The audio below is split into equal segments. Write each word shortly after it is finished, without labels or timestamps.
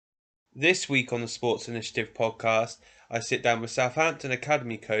This week on the Sports Initiative podcast, I sit down with Southampton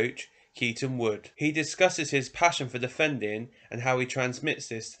Academy coach Keaton Wood. He discusses his passion for defending and how he transmits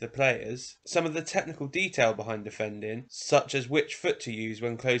this to the players, some of the technical detail behind defending, such as which foot to use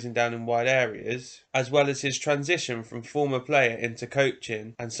when closing down in wide areas, as well as his transition from former player into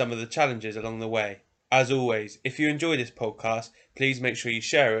coaching and some of the challenges along the way. As always, if you enjoy this podcast, please make sure you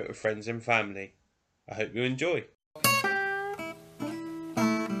share it with friends and family. I hope you enjoy.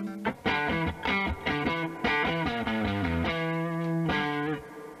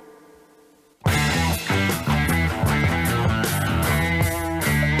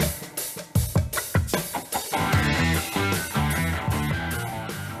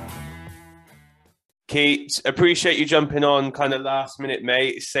 Keith, appreciate you jumping on kind of last minute,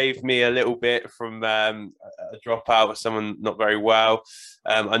 mate. Saved me a little bit from a dropout with someone not very well.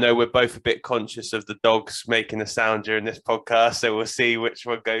 I know we're both a bit conscious of the dogs making a sound during this podcast, so we'll see which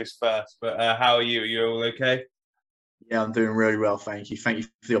one goes first. But how are you? Are you all okay? Yeah, I'm doing really well, thank you. Thank you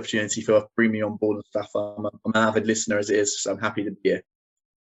for the opportunity for bringing me on board and stuff. I'm an avid listener as it is, so I'm happy to be here.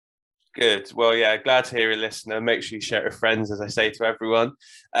 Good. Well, yeah, glad to hear a listener. Make sure you share it with friends, as I say to everyone.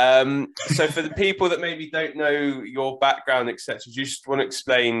 So for the people that maybe don't know your background, etc., do you just want to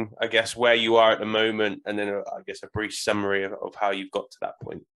explain, I guess, where you are at the moment and then, I guess, a brief summary of how you've got to that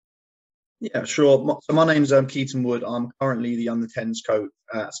point? Yeah, sure. So my name's Keaton Wood. I'm currently the under-10s coach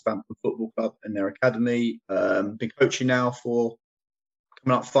at Southampton Football Club in their academy. Been coaching now for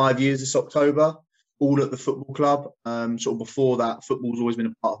coming up 5 years this October, all at the football club. Sort of before that, football's always been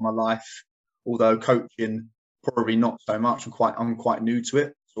a part of my life, although coaching probably not so much. I'm quite new to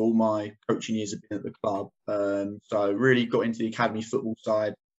it. So all my coaching years have been at the club. So really got into the academy football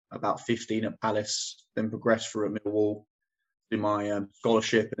side about 15 at Palace, then progressed through at Millwall, did my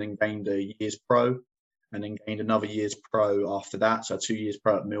scholarship, and then gained a year's pro, and then gained another year's pro after that. So 2 years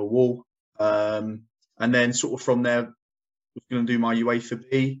pro at Millwall. And then sort of from there, was going to do my UEFA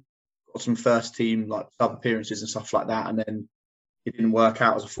B, got some first team like sub appearances and stuff like that, and then it didn't work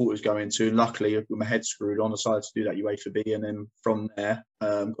out as I thought it was going to. And luckily, with my head screwed on, I decided to do that UEFA B, and then from there,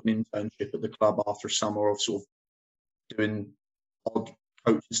 got an internship at the club after a summer of sort of doing odd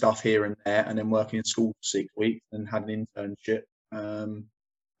coaching stuff here and there, and then working in school for 6 weeks, and had an internship, and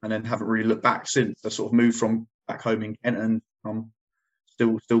then haven't really looked back since. I sort of moved from back home in Kent, and I'm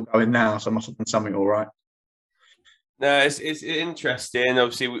still going now, so I must have done something all right. No, it's interesting.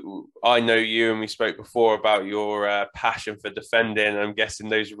 Obviously, I know you, and we spoke before about your passion for defending. I'm guessing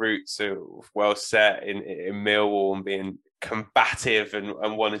those roots are well set in Millwall and being combative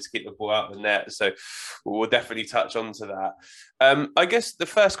and wanting to get the ball out of the net. So we'll definitely touch on to that. I guess the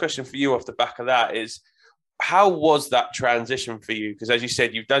first question for you off the back of that is, how was that transition for you? Because as you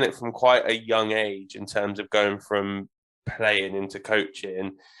said, you've done it from quite a young age in terms of going from playing into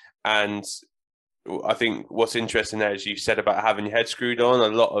coaching. And I think what's interesting there is you said about having your head screwed on.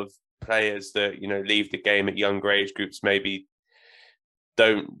 A lot of players that leave the game at younger age groups maybe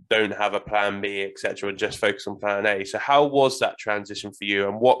don't have a plan B, etc., and just focus on plan A. So how was that transition for you,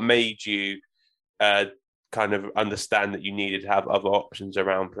 and what made you kind of understand that you needed to have other options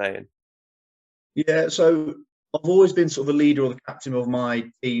around playing? Yeah, so I've always been sort of a leader or the captain of my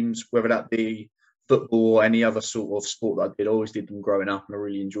teams, whether that be football or any other sort of sport that I did. I always did them growing up, and I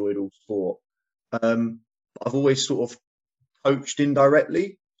really enjoyed all sport. I've always sort of coached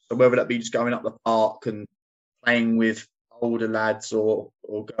indirectly. So whether that be just going up the park and playing with older lads or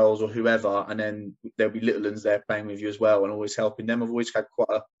girls or whoever, and then there'll be little ones there playing with you as well, and always helping them. I've always had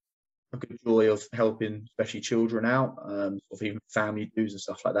quite a good joy of helping, especially children out, sort of even family dues and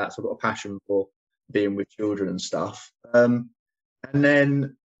stuff like that. So I've got a passion for being with children and stuff. And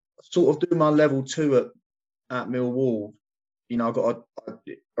then sort of doing my level 2 at Millwall, I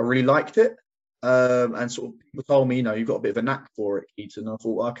really liked it. And sort of people told me, you've got a bit of a knack for it, Keaton. And I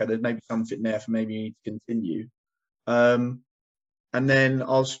thought, okay, there's maybe something there for maybe you to continue. And then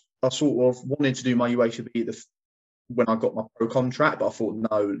I sort of wanted to do my UEFA B when I got my pro contract, but I thought,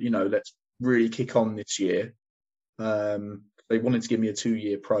 no, let's really kick on this year. They wanted to give me a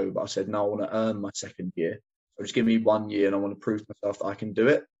 2-year pro, but I said, no, I want to earn my second year. So just give me 1 year, and I want to prove to myself that I can do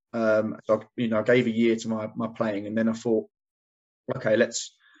it. So I gave a year to my playing, and then I thought, okay,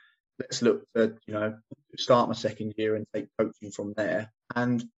 let's look to start my second year and take coaching from there.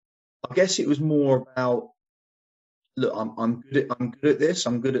 And I guess it was more about, look, I'm good at this.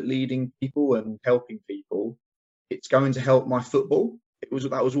 I'm good at leading people and helping people. It's going to help my football.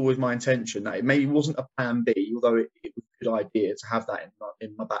 That was always my intention. That it maybe wasn't a plan B, although it was a good idea to have that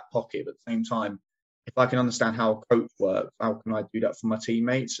in my back pocket. But at the same time, if I can understand how a coach works, how can I do that for my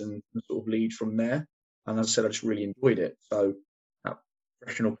teammates and sort of lead from there? And as I said, I just really enjoyed it. So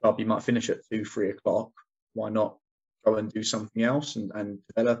professional club, you might finish at 2, 3 o'clock. Why not go and do something else and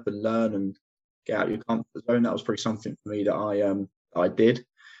develop and learn and get out of your comfort zone? That was pretty something for me that I did.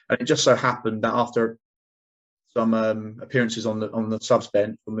 And it just so happened that after some appearances on the subs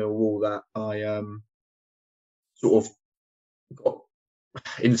bench for Millwall, that I sort of got,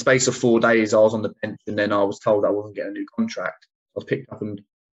 in the space of 4 days, I was on the bench, and then I was told I wasn't getting a new contract. I was picked up and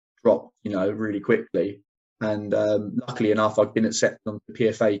dropped, really quickly. And luckily enough, I'd been accepted on the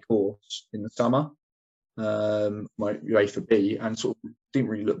PFA course in the summer, my UEFA B, and sort of didn't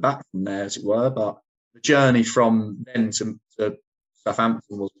really look back from there, as it were. But the journey from then to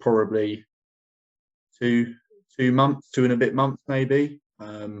Southampton was probably two months, 2 and a bit months maybe,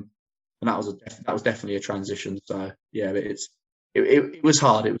 and that was definitely a transition. So yeah, it was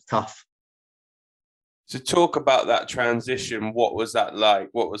hard, it was tough. So talk about that transition. What was that like?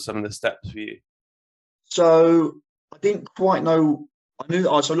 What were some of the steps for you? So I didn't quite know. I knew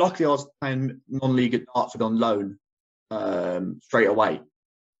that so luckily I was playing non-league at Dartford on loan straight away,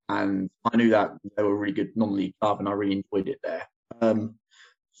 and I knew that they were a really good non-league club, and I really enjoyed it there.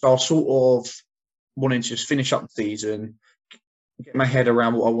 So I was sort of wanting to just finish up the season, get my head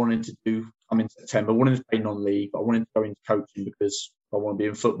around what I wanted to do come in September. I wanted to play non-league, but I wanted to go into coaching because I want to be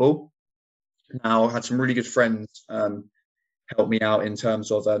in football. Now, I had some really good friends help me out in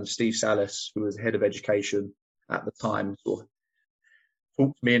terms of Steve Salis, who was head of education at the time, sort of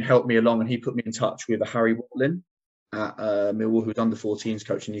talked to me and helped me along, and he put me in touch with a Harry Watlin at Millwall, who's under 14s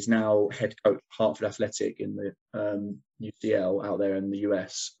coach, and he's now head coach of Hartford Athletic in the UCL out there in the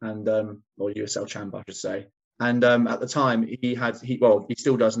US, and or USL Champ, I should say. And at the time, he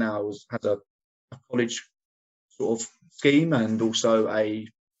still does now, has a college sort of scheme and also a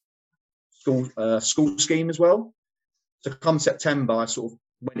school scheme as well. So come September, I sort of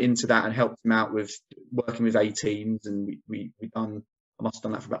went into that and helped him out with working with 18s, and I must have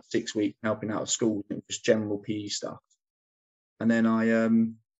done that for about 6 weeks, helping out of schools, just general PE stuff. And then I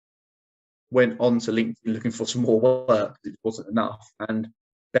went on to LinkedIn looking for some more work because it wasn't enough. And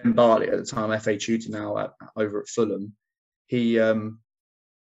Ben Bartlett, at the time FA tutor now over at Fulham, he came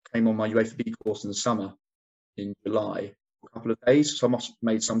on my UEFA B course in the summer in July for a couple of days. So I must have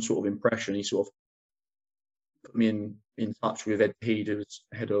made some sort of impression. He sort of put me in touch with Ed Heed, who was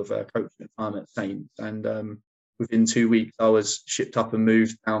head of coaching at the time at Saints. And within 2 weeks, I was shipped up and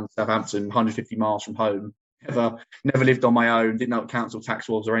moved down to Southampton, 150 miles from home. Never lived on my own, didn't know what council tax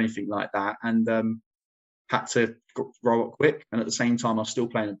was or anything like that. And had to grow up quick. And at the same time, I was still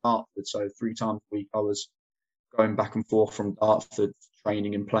playing at Dartford. So 3 times a week, I was going back and forth from Dartford,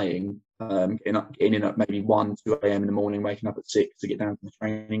 training and playing, getting in at maybe 1, 2 a.m. in the morning, waking up at 6 to get down to the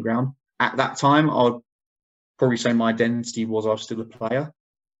training ground. At that time, I'd probably say my identity was I was still a player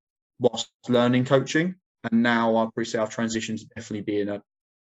whilst learning coaching. And now I'd probably say I've transitioned to definitely being a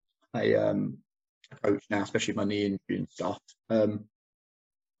coach now, especially with my knee injury and stuff. But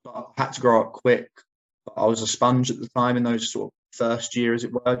I had to grow up quick. I was a sponge at the time in those sort of first year, as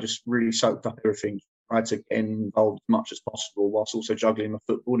it were, just really soaked up everything, tried to get involved as much as possible whilst also juggling my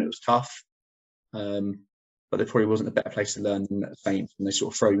football, and it was tough. But there probably wasn't a better place to learn than at Saints, and they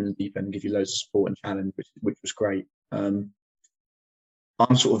sort of throw you in the deep end and give you loads of support and challenge, which was great.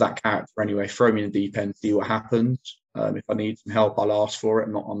 I'm sort of that character anyway. Throw me in the deep end, see what happens. If I need some help, I'll ask for it.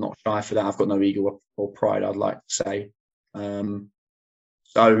 I'm not shy for that. I've got no ego or pride, I'd like to say.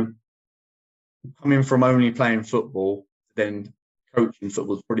 So coming from only playing football, then coaching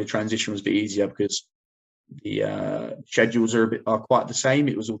football, probably the transition was a bit easier because the schedules are quite the same.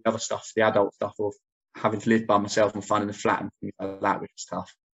 It was all the other stuff, the adult stuff of having to live by myself and finding a flat and things like that, which was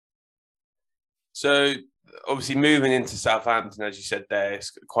tough. So obviously moving into Southampton, as you said there,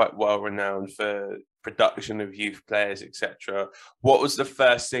 it's quite well renowned for production of youth players, etc. What was the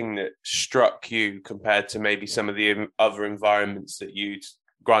first thing that struck you compared to maybe some of the other environments that you'd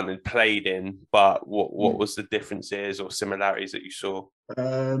granted played in, but what was the differences or similarities that you saw?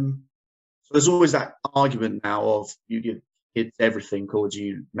 So there's always that argument now of you give kids everything or do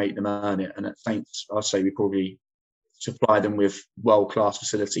you make them earn it? And at Saints, I'll say we probably supply them with world-class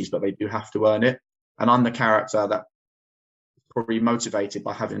facilities, but they do have to earn it. And I'm the character that probably motivated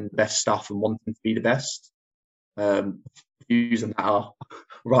by having the best stuff and wanting to be the best. Views on that are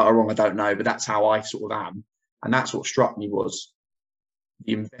right or wrong, I don't know, but that's how I sort of am. And that's what struck me was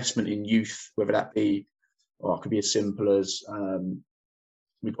the investment in youth, whether that be, or it could be as simple as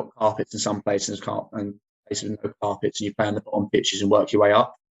we've got carpets in some places and places with no carpets, and you play on the bottom pitches and work your way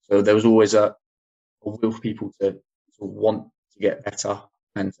up. So there was always a will for people to want to get better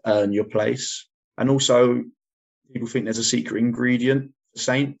and earn your place. And also, people think there's a secret ingredient for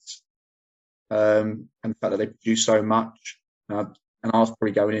Saints, and the fact that they produce so much. And I was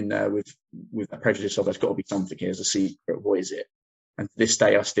probably going in there with that prejudice of there's got to be something here as a secret. What is it? And to this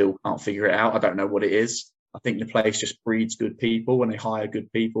day, I still can't figure it out. I don't know what it is. I think the place just breeds good people when they hire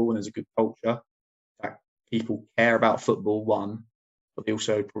good people and there's a good culture. That people care about football, one, but they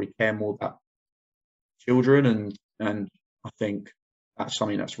also probably care more about children. And I think that's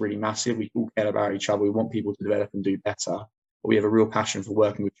something that's really massive. We all care about each other. We want people to develop and do better. But we have a real passion for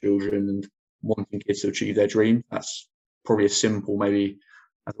working with children and wanting kids to achieve their dreams. That's probably as simple, maybe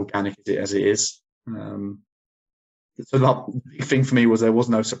as organic as it is. So the big thing for me was there was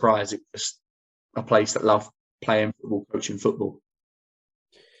no surprise. It was just a place that loved playing football, coaching football.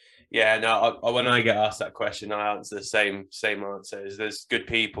 Yeah, no. When I get asked that question, I answer the same answer. Is there's good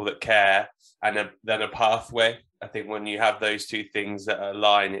people that care, and then a pathway. I think when you have those two things that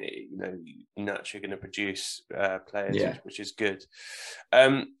align, you're naturally going to produce players, which is good.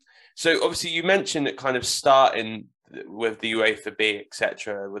 So obviously you mentioned that kind of starting with the UEFA B,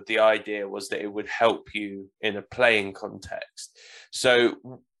 etc., with the idea was that it would help you in a playing context. So,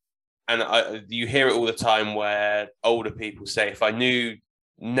 and you hear it all the time where older people say, if I knew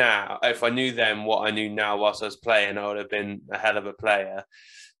then what I knew now whilst I was playing, I would have been a hell of a player.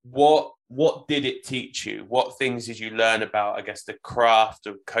 What did it teach you? What things did you learn about, I guess, the craft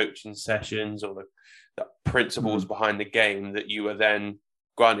of coaching sessions or the principles behind the game that you were then,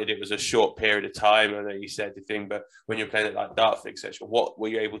 granted it was a short period of time, I know you said the thing, but when you're playing it like Dartford, etc., what were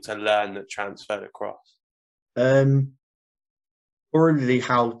you able to learn that transferred across? Probably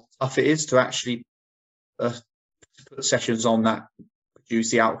how tough it is to actually put sessions on that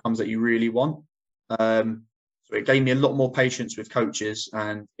produce the outcomes that you really want. So it gave me a lot more patience with coaches,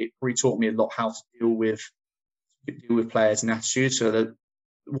 and it really taught me a lot how to deal with players and attitudes. So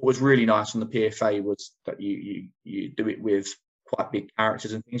what was really nice on the PFA was that you do it with quite big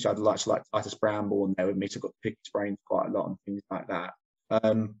characters and things. So I'd like Titus Bramble and there with me, so I got to pick his brains quite a lot and things like that.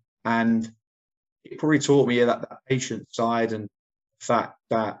 And it probably taught me that patient side and the fact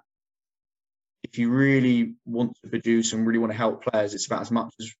that if you really want to produce and really want to help players, it's about as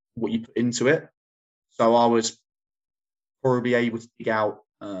much as what you put into it. So I was probably able to dig out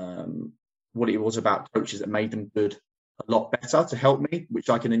what it was about coaches that made them good a lot better to help me, which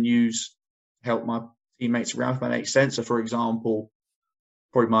I can then use to help my teammates around, if that makes sense. So, for example,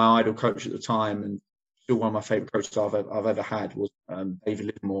 probably my idol coach at the time and still one of my favourite coaches I've ever had was David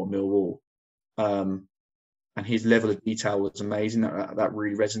Livermore at Millwall. And his level of detail was amazing. That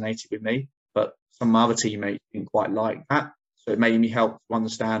really resonated with me. But some of my other teammates didn't quite like that. So it made me help to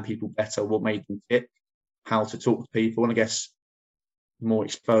understand people better, what made them tick, how to talk to people. And I guess the more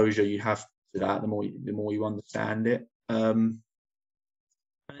exposure you have to that, the more you understand it.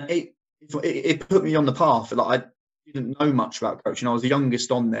 It put me on the path. Like, I didn't know much about coaching. I was the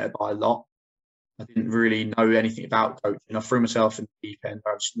youngest on there by a lot. I didn't really know anything about coaching. I threw myself in the deep end.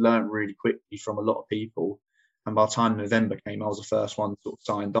 I just learned really quickly from a lot of people. And by the time November came, I was the first one sort of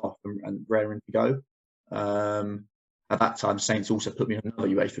signed off and raring to go. At that time, Saints also put me on another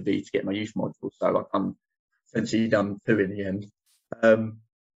UEFA B to get my youth module. So I'm essentially done two in the end.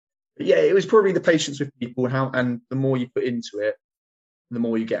 But yeah, it was probably the patience with people and the more you put into it, the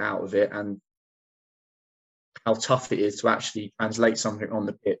more you get out of it, and how tough it is to actually translate something on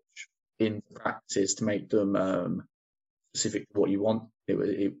the pitch into practices to make them specific to what you want.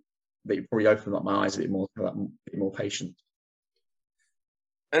 It probably opened up my eyes a bit more to that, a bit more patience.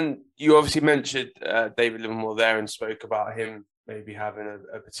 And you obviously mentioned David Livermore there and spoke about him maybe having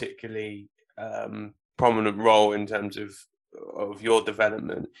a particularly prominent role in terms of your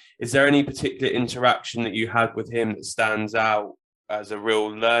development. Is there any particular interaction that you had with him that stands out as a real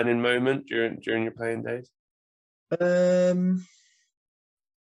learning moment during your playing days?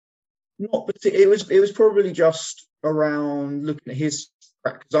 Not particularly. It was probably just around looking at his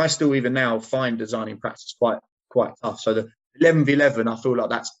practice. Because I still even now find designing practice quite tough. So the 11v11, I feel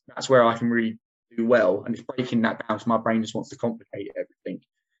like that's where I can really do well, and it's breaking that down. So my brain just wants to complicate everything,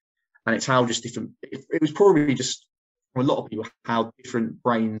 and it's how just different. It was probably just for a lot of people how different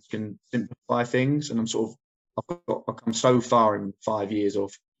brains can simplify things, and I've come so far in 5 years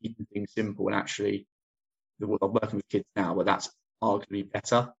of keeping things simple, and actually I'm working with kids now, but that's arguably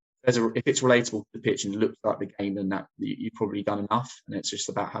better. If it's relatable to the pitch and it looks like the game, then that you've probably done enough, and it's just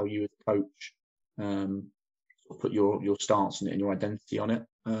about how you as a coach put your stance on it and your identity on it.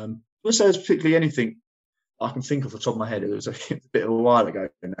 I'd say there's particularly anything I can think of off the top of my head. It was a bit of a while ago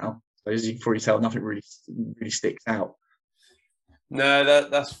now, so as you can probably tell, nothing really sticks out. No,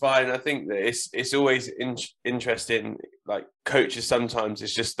 that's fine. I think that it's always interesting. Like coaches, sometimes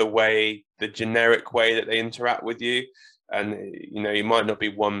it's just the generic way that they interact with you. And you might not be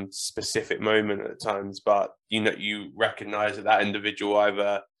one specific moment at times, but you recognize that individual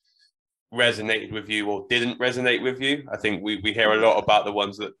either resonated with you or didn't resonate with you. I think we hear a lot about the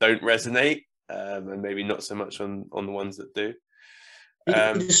ones that don't resonate, and maybe not so much on the ones that do. He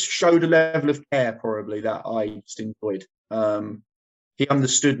just showed a level of care probably that I just enjoyed. He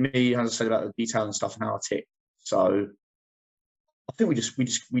understood me, as I said, about the detail and stuff and how I tick. So I think we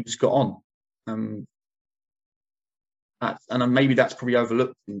just got on. And maybe that's probably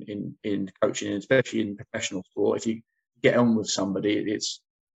overlooked in coaching, especially in professional sport. If you get on with somebody, it's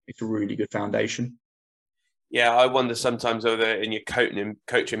a really good foundation. Yeah, I wonder sometimes whether in your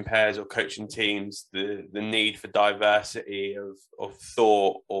coaching pairs or coaching teams, the need for diversity of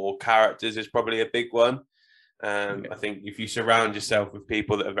thought or characters is probably a big one. I think if you surround yourself with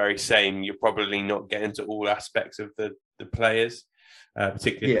people that are very same, you're probably not getting to all aspects of the players,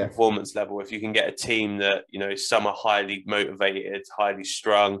 particularly at the performance level. If you can get a team that, some are highly motivated, highly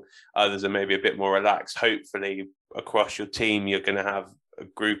strung, others are maybe a bit more relaxed, hopefully across your team, you're going to have a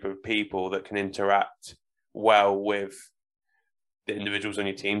group of people that can interact well with the individuals on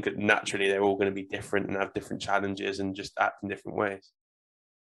your team, because naturally they're all going to be different and have different challenges and just act in different ways.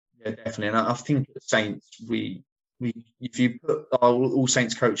 Yeah, definitely. And I think at Saints, if you put all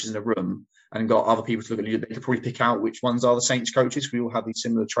Saints coaches in a room and got other people to look at you, they could probably pick out which ones are the Saints coaches. We all have these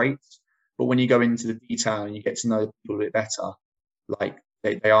similar traits. But when you go into the detail and you get to know people a bit better, like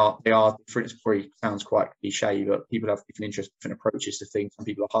they are different. It probably sounds quite cliche, but people have different interests, different approaches to things. Some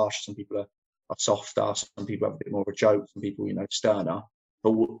people are harsh, some people are softer, some people have a bit more of a joke, some people, sterner.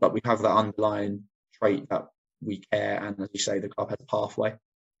 But we have that underlying trait that we care, and as you say, the club has a pathway.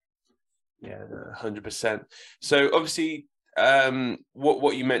 Yeah, 100%. So obviously,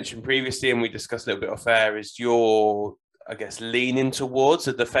 what you mentioned previously, and we discussed a little bit off air, is your, I guess, leaning towards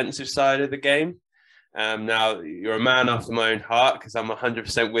the defensive side of the game. Now you're a man after my own heart, because I'm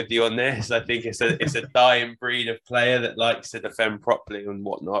 100% with you on this. I think it's a dying breed of player that likes to defend properly and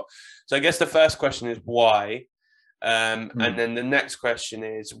whatnot. So I guess the first question is why, and then the next question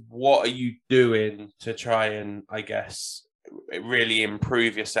is, what are you doing to try and, I guess, really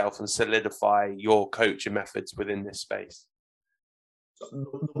improve yourself and solidify your coaching methods within this space?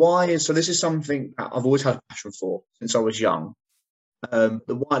 Why is, so this is something I've always had a passion for since I was young. The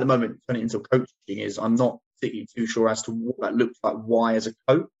why at the moment, turning into coaching, is I'm not particularly too sure as to what that looks like. Why as a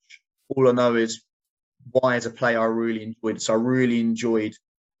coach? All I know is why as a player I really enjoyed it. So I really enjoyed.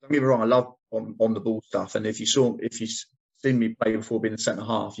 Don't get me wrong, I love on the ball stuff. And if you've seen me play before being a centre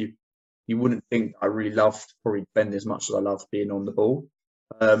half, you wouldn't think I really loved probably defending as much as I love being on the ball.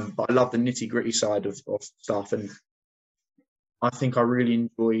 But I love the nitty gritty side of stuff, and I think I really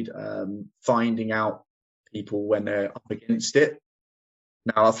enjoyed finding out people when they're up against it.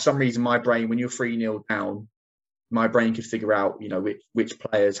 Now, for some reason, my brain, when you're 3-0 down, my brain could figure out, which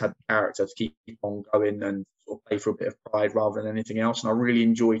players had the character to keep on going and sort of play for a bit of pride rather than anything else. And I really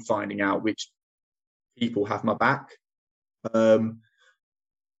enjoyed finding out which people have my back.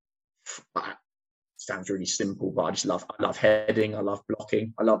 Sounds really simple, but I love heading, I love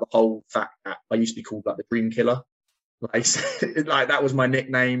blocking, I love the whole fact that I used to be called like the dream killer. Like that was my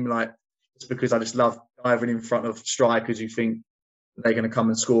nickname. Like, it's because I just love diving in front of strikers who think they're going to come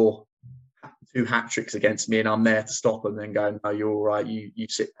and score 2 hat tricks against me, and I'm there to stop them. Then go, no, you're all right. You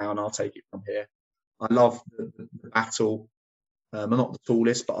sit down. I'll take it from here. I love the battle. I'm not the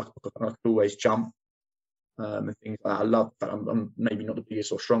tallest, but I could always jump and things like that. I love that. I'm maybe not the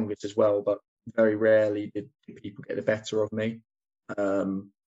biggest or strongest as well, but very rarely did people get the better of me.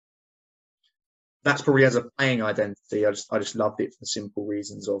 That's probably as a playing identity. I just loved it for the simple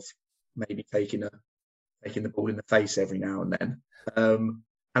reasons of maybe taking the ball in the face every now and then. And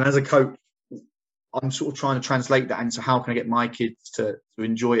as a coach, I'm sort of trying to translate that into how can I get my kids to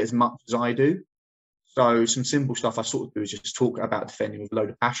enjoy it as much as I do. So some simple stuff I sort of do is just talk about defending with a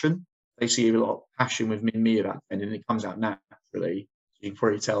load of passion. They see a lot of passion with me about defending, and it comes out naturally. You can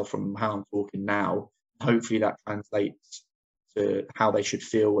probably tell from how I'm talking now. Hopefully that translates to how they should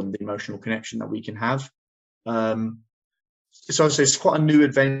feel and the emotional connection that we can have. So it's quite a new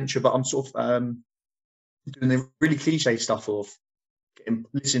adventure, but I'm sort of doing the really cliche stuff of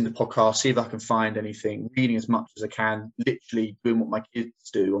listening to podcasts, see if I can find anything, reading as much as I can, literally doing what my kids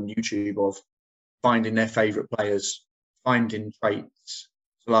do on YouTube of finding their favourite players, finding traits.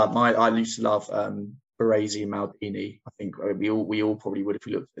 So like I used to love Baresi and Maldini. I think we all probably would if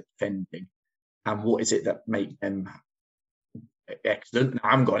we looked at defending. And what is it that make them excellent?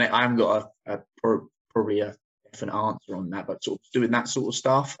 I haven't got probably a definite answer on that, but sort of doing that sort of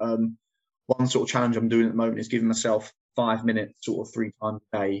stuff. One sort of challenge I'm doing at the moment is giving myself 5 minutes, sort of 3 times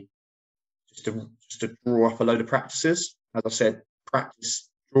a day, just to draw up a load of practices. as I said,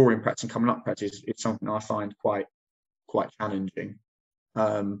 drawing practice and coming up practice is something I find quite challenging.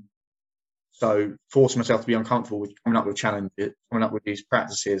 So forcing myself to be uncomfortable with coming up with challenges, coming up with these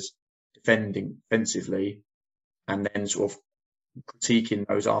practices, defending defensively, and then sort of critiquing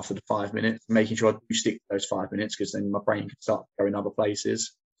those after the 5 minutes, making sure I do stick to those 5 minutes, because then my brain can start going other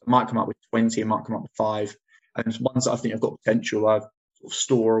places. I might come up with 20, I might come up with 5, and ones that I think have got potential, I sort of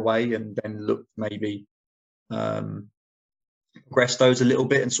store away and then look to maybe progress those a little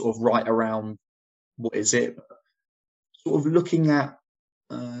bit and sort of write around what is it. Sort of looking at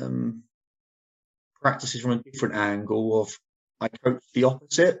practices from a different angle of, I coach the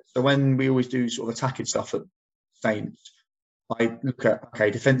opposite. So when we always do sort of attacking stuff at Saints, I look at, okay,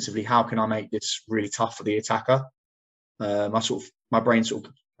 defensively, how can I make this really tough for the attacker? My brain sort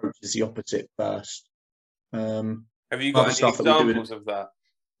of approaches the opposite first. Have you got any examples of that?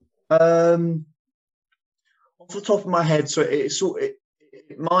 Off the top of my head, so it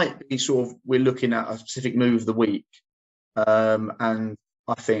might be sort of, we're looking at a specific move of the week, and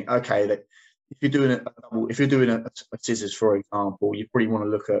I think, okay, that if you're doing a scissors, for example, you probably want to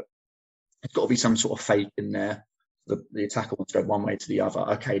look at, it's got to be some sort of fake in there. The attacker wants to go one way to the other.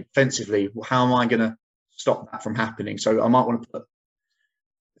 Okay, defensively, how am I going to stop that from happening? So I might want to put,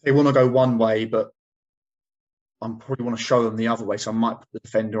 if they want to go one way, but I probably want to show them the other way. So I might put the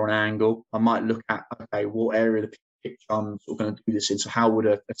defender on an angle. I might look at, okay, what area of the pitch I'm sort of going to do this in. So how would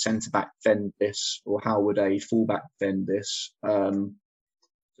a centre-back defend this? Or how would a full-back defend this?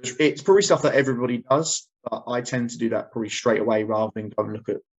 It's probably stuff that everybody does, but I tend to do that probably straight away rather than go and look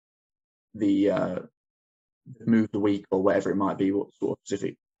at the move of the week or whatever it might be, what sort of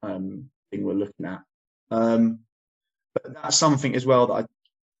specific thing we're looking at. But that's something as well that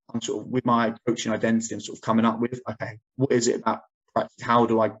I'm sort of, with my coaching identity, I'm sort of coming up with, okay, what is it about practice? How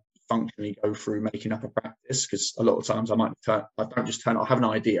do I functionally go through making up a practice? Because a lot of times I don't just turn, I have an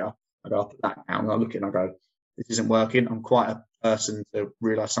idea, I go, I'll put that down, and I look at it and I go, this isn't working. I'm quite a person to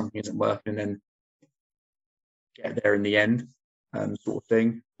realise something isn't working and then get there in the end, sort of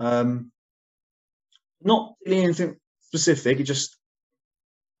thing. Not really anything specific, it just,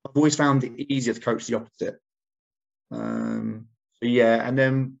 I've always found it easier to coach the opposite. So yeah, and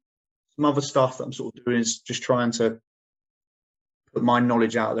then some other stuff that I'm sort of doing is just trying to put my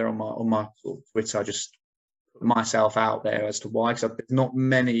knowledge out there on my sort of Twitter, just put myself out there as to why, because there's not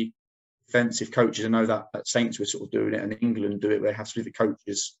many defensive coaches. I know that at Saints we're sort of doing it, and England do it, where they have specific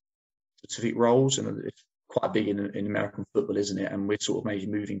coaches, specific roles, and it's quite big in American football, isn't it? And we're sort of maybe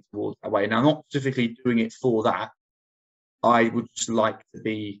moving towards that way. Now, I'm not specifically doing it for that. I would just like to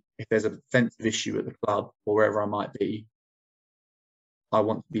be, if there's a defensive issue at the club or wherever I might be, I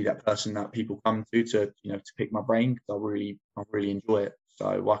want to be that person that people come to pick my brain, because I really enjoy it.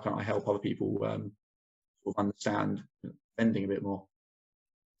 So why can't I help other people sort of understand defending a bit more?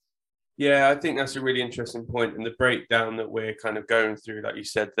 Yeah, I think that's a really interesting point. And the breakdown that we're kind of going through, like you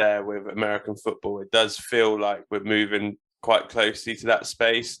said there, with American football, it does feel like we're moving quite closely to that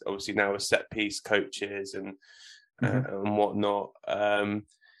space. Obviously now with set piece coaches and whatnot.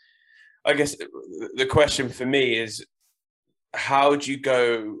 I guess the question for me is, how do you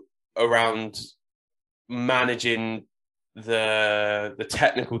go around managing the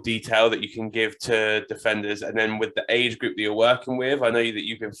technical detail that you can give to defenders, and then with the age group that you're working with? I know that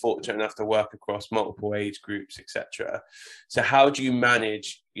you've been fortunate enough to work across multiple age groups, etc. So how do you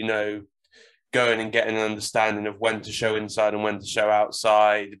manage, going and getting an understanding of when to show inside and when to show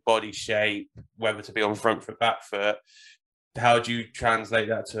outside, body shape, whether to be on front foot, back foot? How do you translate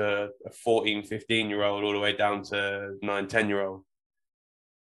that to a 14, 15-year-old all the way down to 9, 10-year-old?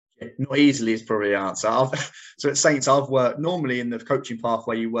 Not easily is probably the answer. So at Saints, I've worked normally in the coaching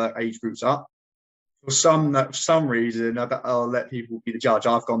pathway, you work age groups up. For some reason, I'll let people be the judge.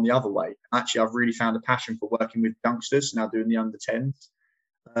 I've gone the other way. Actually, I've really found a passion for working with youngsters, now doing the under 10s.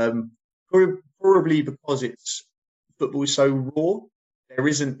 Probably because football is so raw. There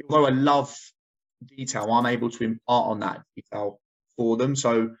isn't, although I love detail, I'm able to impart on that detail for them.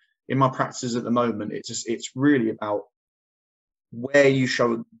 So in my practices at the moment, it's really about where you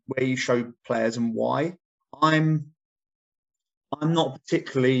show players and why. I'm not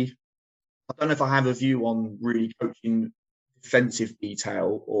particularly, I don't know if I have a view on really coaching defensive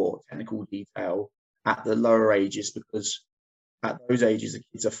detail or technical detail at the lower ages, because at those ages the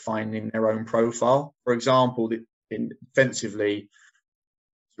kids are finding their own profile. For example, defensively,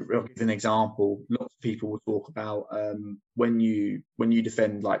 I'll give an example. Lots of people will talk about when you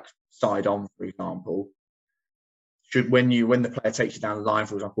defend like side on, for example. When the player takes you down the line,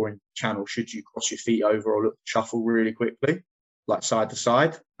 for example, or in channel, should you cross your feet over or look shuffle really quickly, like side to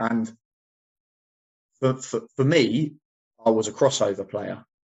side? And for me, I was a crossover player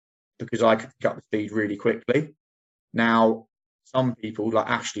because I could pick up the speed really quickly. Now, some people like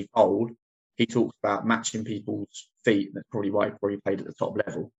Ashley Cole, he talks about matching people's feet. That's probably why he probably played at the top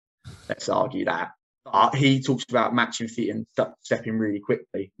level. Let's argue that. But he talks about matching feet and stepping really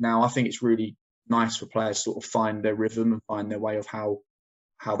quickly. Now, I think it's really nice for players to sort of find their rhythm and find their way of how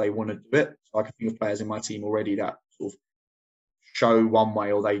they want to do it. So I can think of players in my team already that sort of show one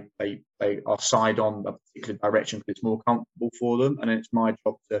way, or they are side on a particular direction because it's more comfortable for them. And then it's my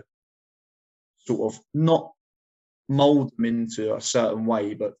job to sort of not mold them into a certain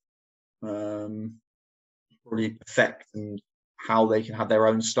way, but probably perfect and how they can have their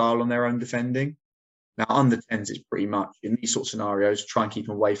own style and their own defending. Now, under 10s, it's pretty much in these sort of scenarios, try and keep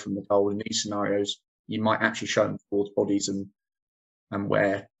them away from the goal. In these scenarios, you might actually show them towards bodies and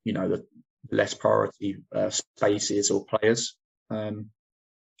where, you know, the less priority spaces or players. I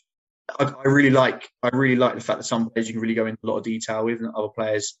really like the fact that some players you can really go into a lot of detail with, and other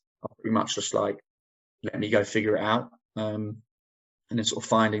players are pretty much just like, let me go figure it out. And then sort of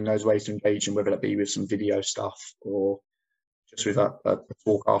finding those ways to engage them, whether that be with some video stuff or just with a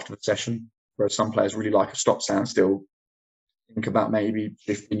talk after the session. Whereas some players really like a stop stand still. Think about maybe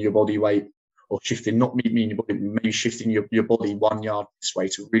shifting your body weight, or shifting, not meaning your body, maybe shifting your body 1 yard this way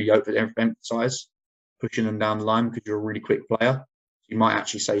to really overemphasize pushing them down the line because you're a really quick player. You might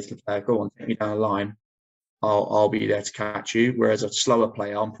actually say to the player, go on, take me down the line. I'll be there to catch you. Whereas a slower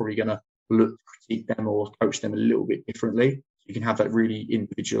player, I'm probably going to look to critique them or coach them a little bit differently. You can have that really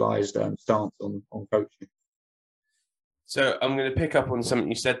individualized stance on coaching. So I'm going to pick up on something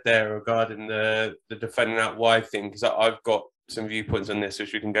you said there regarding the defending out wide thing, because I've got some viewpoints on this,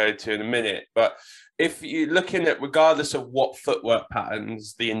 which we can go to in a minute. But if you're looking at, regardless of what footwork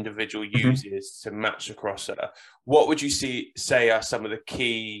patterns the individual uses to match the crosser, what would you say are some of the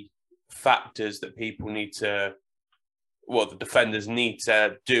key factors that people need to, the defenders need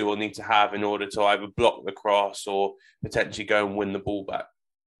to do or need to have in order to either block the cross or potentially go and win the ball back?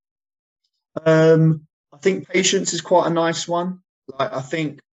 I think patience is quite a nice one. Like, I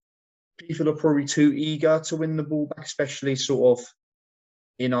think people are probably too eager to win the ball back, especially sort of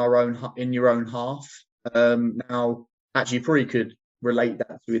in your own half. Now, actually, you probably could relate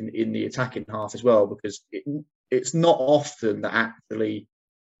that to in the attacking half as well, because it's not often that actually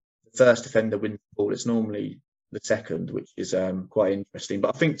the first defender wins the ball. It's normally the second, which is quite interesting.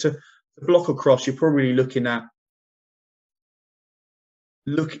 But I think to block across, you're probably looking at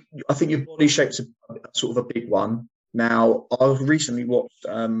I think your body shape's a sort of a big one. Now, I've recently watched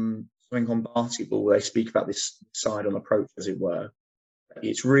something on basketball where they speak about this side-on approach, as it were.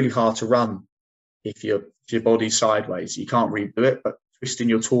 It's really hard to run if your body's sideways. You can't really do it, but twisting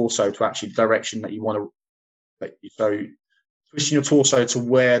your torso to actually the direction that you want to. So twisting your torso to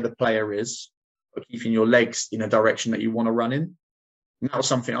where the player is, but keeping your legs in a direction that you want to run in. And that was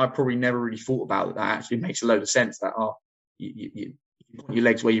something I probably never really thought about. That actually makes a load of sense. That you put your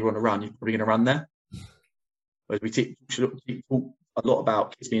legs where you want to run, you're probably going to run there. Whereas we talk a lot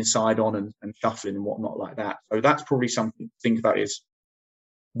about kids being side on and shuffling and whatnot like that. So that's probably something to think about, is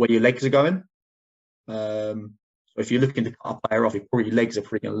where your legs are going. So if you're looking to cut a player off, your legs are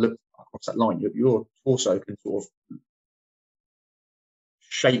probably going to look across that line. Your torso can sort of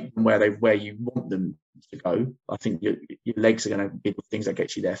shape them where you want them to go. I think your legs are going to be the things that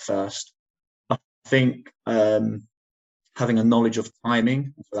get you there first. I think having a knowledge of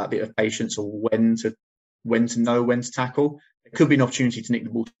timing, so that bit of patience, or when to know when to tackle. It could be an opportunity to nick the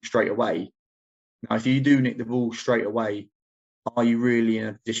ball straight away. Now, if you do nick the ball straight away, are you really in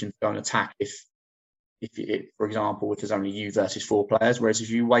a position to go and attack if for example, if there's only you versus 4 players? Whereas if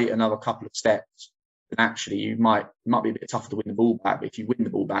you wait another couple of steps, then actually you might be a bit tougher to win the ball back. But if you win the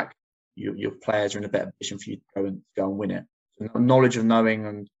ball back, your players are in a better position for you to go and win it. So knowledge of knowing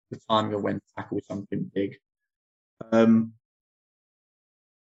and the timing of when to tackle is something big.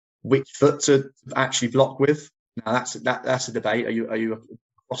 Which foot to actually block with? Now that's a debate. Are you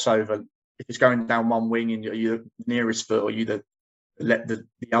a crossover? If it's going down one wing, and are you the nearest foot, or you let the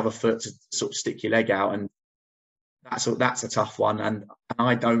other foot to sort of stick your leg out? And that's a tough one. And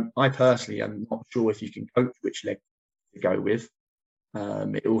I personally am not sure if you can coach which leg to go with.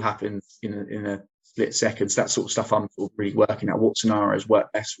 It all happens in a split second. So that sort of stuff I'm sort of really working out. What scenarios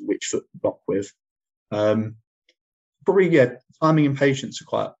work best for which foot to block with? Probably, yeah, timing and patience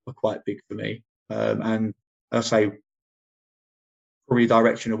are quite big for me. And I say probably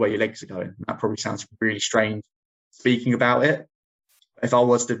direction of where your legs are going. That probably sounds really strange speaking about it. If I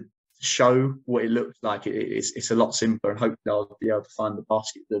was to show what it looks like, it's a lot simpler, and hopefully I'll be able to find the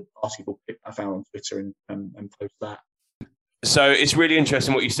basketball clip I found on Twitter and post that. So it's really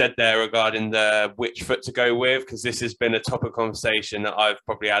interesting what you said there regarding the which foot to go with, because this has been a topic of conversation that I've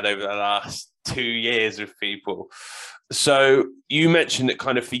probably had over the last 2 years with people. So you mentioned that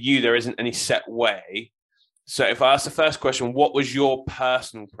kind of for you, there isn't any set way. So if I ask the first question, what was your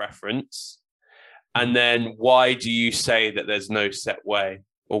personal preference? And then why do you say that there's no set way?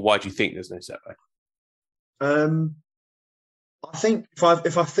 Or why do you think there's no set way? I think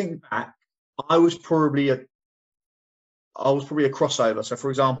if I think back, I was probably a crossover. So, for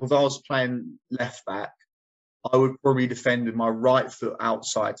example, if I was playing left back, I would probably defend with my right foot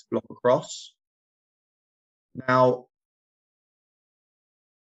outside to block across. Now,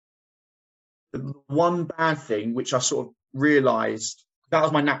 the one bad thing, which I sort of realised, that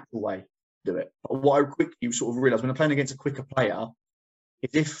was my natural way to do it. But what I quickly sort of realised when I'm playing against a quicker player,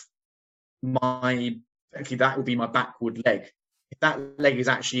 is if actually that would be my backward leg. If that leg is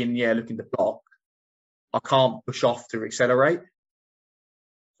actually in the air looking to block, I can't push off to accelerate.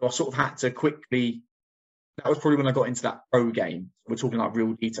 So I sort of had to quickly, that was probably when I got into that pro game. We're talking like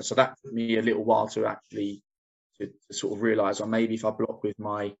real detail. So that took me a little while to actually to sort of realise, or maybe if I block with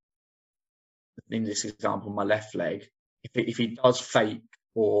my, in this example, my left leg, if he does fake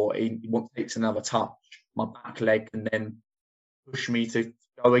or he takes another touch, my back leg can then push me to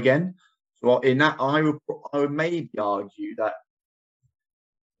go again. So in that, I would maybe argue that,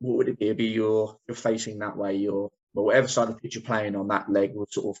 what would it be? It'd be you're facing that way, well, whatever side of the pitch you're playing on, that leg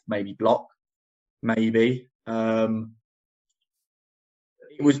would sort of maybe block, maybe. It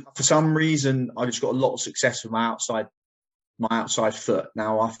was, for some reason, I just got a lot of success with my outside foot.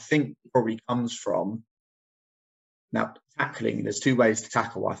 Now, I think it probably comes from, now, tackling. There's two ways to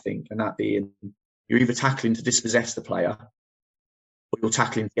tackle, I think, and that being you're either tackling to dispossess the player or you're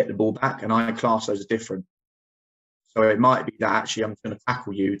tackling to get the ball back, and I class those as different. So it might be that actually I'm going to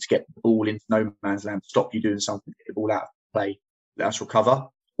tackle you to get the ball into no man's land, stop you doing something, get the ball out of play, let us recover.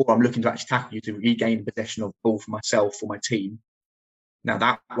 Or I'm looking to actually tackle you to regain possession of the ball for myself or my team. Now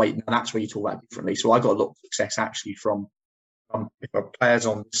that's where you talk about differently. So I got a lot of success actually from if a player's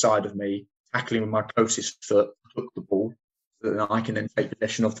on the side of me, tackling with my closest foot, hook the ball, so that I can then take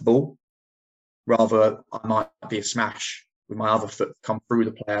possession of the ball. Rather, I might be a smash with my other foot, come through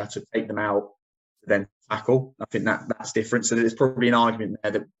the player to take them out, then tackle. I think that's different. So there's probably an argument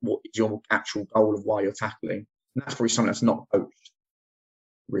there that what is your actual goal of why you're tackling? And that's probably something that's not coached,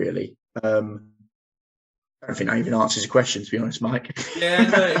 really. I don't think that even answers your question, to be honest, Mike. Yeah,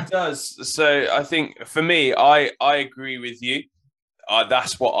 no, it does. So I think for me, I agree with you.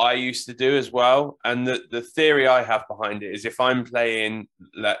 That's what I used to do as well. And the theory I have behind it is if I'm playing,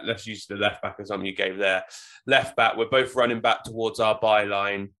 let's use the left back example you gave there. Left back, we're both running back towards our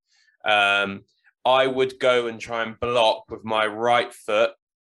byline. I would go and try and block with my right foot,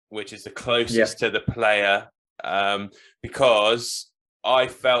 which is the closest to the player, because I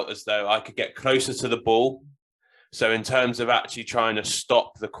felt as though I could get closer to the ball. So in terms of actually trying to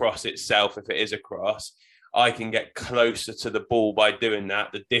stop the cross itself, if it is a cross, I can get closer to the ball by doing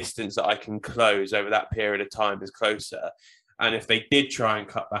that. The distance that I can close over that period of time is closer. And if they did try and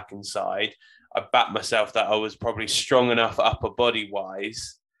cut back inside, I backed myself that I was probably strong enough upper body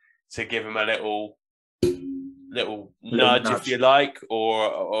wise to give them a little nudge, if you like,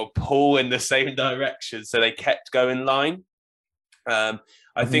 or pull in the same direction so they kept going line.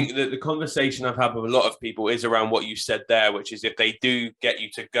 I think that the conversation I've had with a lot of people is around what you said there, which is if they do get you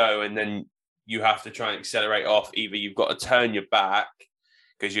to go and then you have to try and accelerate off, either you've got to turn your back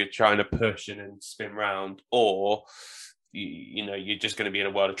because you're trying to push and then spin round, or you're just going to be in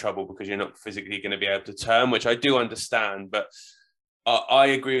a world of trouble because you're not physically going to be able to turn, which I do understand. But I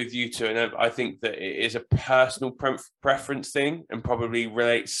agree with you too, and I think that it is a personal preference thing and probably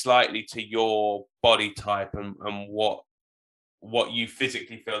relates slightly to your body type and what you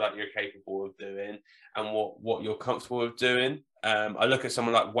physically feel like you're capable of doing and what you're comfortable with doing. I look at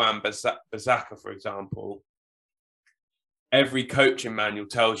someone like Wan-Bissaka, for example. Every coaching manual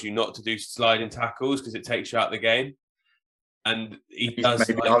tells you not to do sliding tackles because it takes you out of the game. And he does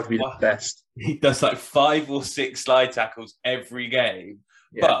the best. He does like 5 or 6 slide tackles every game.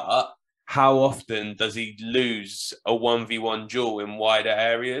 Yeah. But how often does he lose a 1v1 duel in wider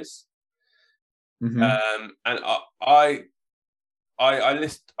areas? And I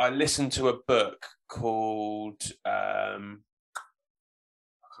listened to a book called I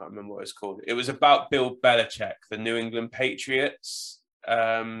can't remember what it's called. It was about Bill Belichick, the New England Patriots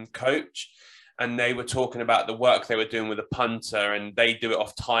coach, and they were talking about the work they were doing with a punter, and they do it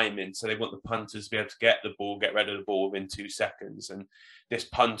off timing, so they want the punters to be able to get the ball, get rid of the ball within 2 seconds, and this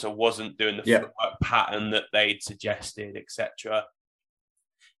punter wasn't doing the footwork pattern that they'd suggested, etc.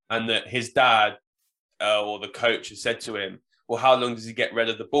 And that his dad or the coach has said to him, well, how long does he get rid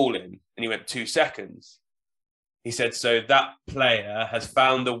of the ball in? And he went 2 seconds. He said, so that player has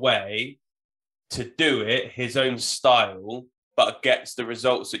found a way to do it his own style, but gets the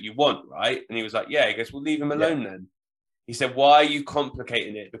results that you want, right? And he was like, yeah. He goes, well, leave him alone then. He said, why are you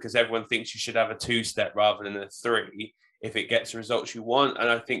complicating it? Because everyone thinks you should have a 2-step rather than a 3 if it gets the results you want. And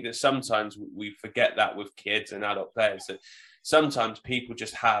I think that sometimes we forget that with kids and adult players, that sometimes people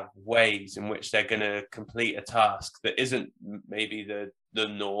just have ways in which they're going to complete a task that isn't maybe the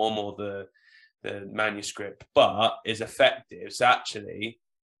norm or the manuscript, but is effective. So actually,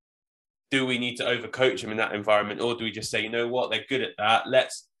 do we need to overcoach them in that environment, or do we just say, you know what, they're good at that,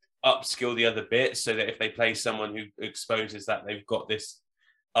 let's upskill the other bits so that if they play someone who exposes that they've got this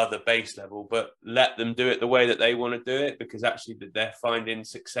other base level, but let them do it the way that they want to do it, because actually they're finding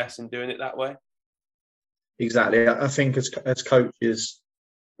success in doing it that way. Exactly. I think as coaches,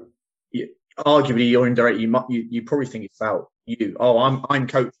 arguably or indirectly, you probably think it's about you. Oh, I'm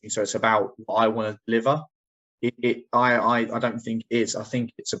coaching, so it's about what I want to deliver. I don't think it is. I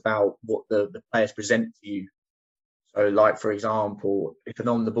think it's about what the players present to you. So, like for example, if an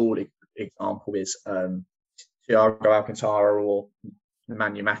on the ball example is Thiago Alcantara or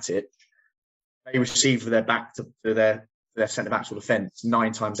Nemanja Matic, they receive their back to their centre backs or defence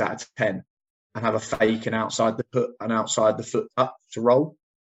 9 times out of 10, and have a fake and outside the foot touch to roll.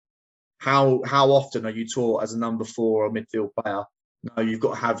 How often are you taught as a number 4 or midfield player? No, you've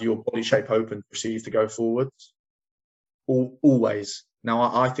got to have your body shape open to receive to go forwards. Always.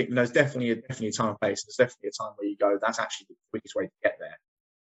 Now, I think there's definitely a time and place. There's definitely a time where you go, that's actually the quickest way to get there.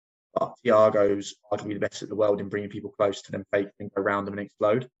 But Thiago's arguably the best in the world in bringing people close to them, fake and go around them and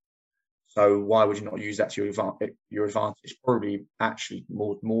explode. So why would you not use that to your advantage? It's probably actually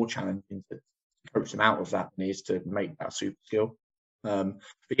more challenging to coach them out of that than it is to make that super skill. But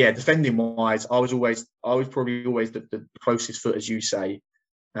yeah, defending wise, I was probably always the closest foot, as you say,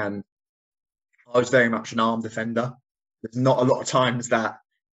 and I was very much an arm defender. There's not a lot of times that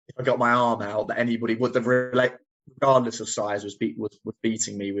if I got my arm out, that anybody would have regardless of size, was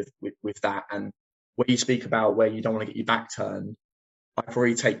beating me with that. And when you speak about where you don't want to get your back turned, I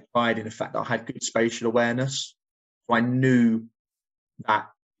probably take pride in the fact that I had good spatial awareness. So I knew that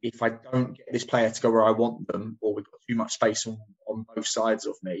if I don't get this player to go where I want them, or we've got too much space on both sides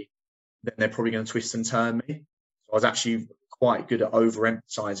of me, then they're probably going to twist and turn me. So I was actually quite good at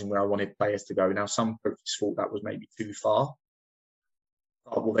overemphasizing where I wanted players to go. Now, some coaches thought that was maybe too far.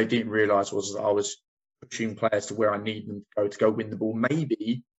 But what they didn't realise was that I was pushing players to where I need them to go win the ball,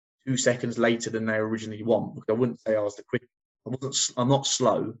 maybe 2 seconds later than they originally want. Because I wouldn't say I was the quick. I'm not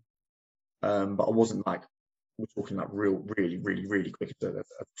slow, but I wasn't like, we're talking like really, really, really quick as a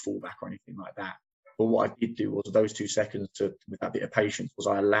fullback or anything like that. But what I did do was those 2 seconds with that bit of patience was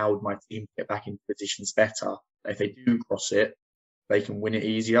I allowed my team to get back into positions better. If they do cross it, they can win it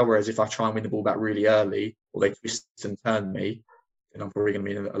easier. Whereas if I try and win the ball back really early, or they twist and turn me, then I'm probably going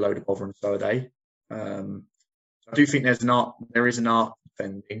to be in a load of bother, and so are they. So I do think there is an art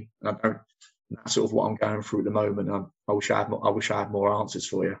defending, and that's sort of what I'm going through at the moment. I wish I had more answers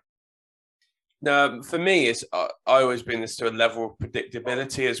for you. No, for me, I always bring this to a level of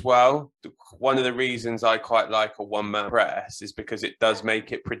predictability as well. One of the reasons I quite like a one-man press is because it does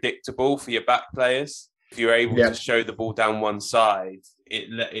make it predictable for your back players. If you're able to show the ball down one side,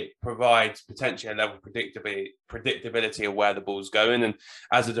 it provides potentially a level of predictability of where the ball's going. And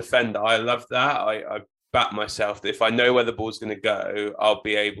as a defender, I love that. I back myself that if I know where the ball's going to go, I'll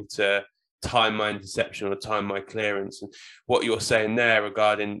be able to time my interception or time my clearance. And what you're saying there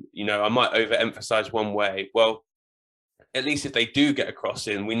regarding, I might overemphasize one way. Well, at least if they do get a cross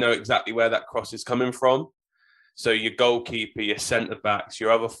in, we know exactly where that cross is coming from. So your goalkeeper, your centre backs,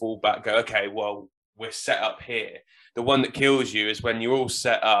 your other fullback go, okay, well, we're set up here. The one that kills you is when you're all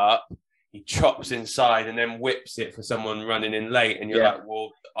set up, he chops inside and then whips it for someone running in late, and you're like,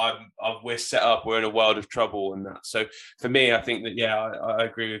 well, we're set up, we're in a world of trouble and that. So for me, I think that, I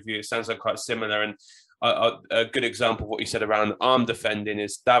agree with you. It sounds like quite similar. And a good example of what you said around arm defending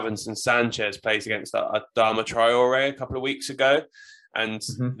is Davinson Sanchez plays against Adama Traore a couple of weeks ago. And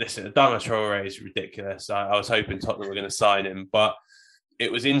listen, Adama Traore is ridiculous. I was hoping Tottenham were going to sign him, but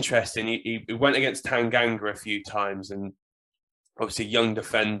it was interesting. He went against Tanganga a few times, and obviously young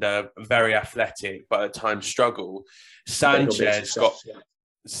defender, very athletic, but at times struggle. Sanchez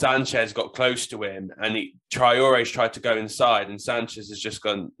got close to him, and Traore's tried to go inside, and Sanchez has just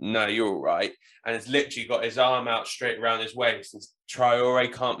gone, no, you're all right. And has literally got his arm out straight around his waist, and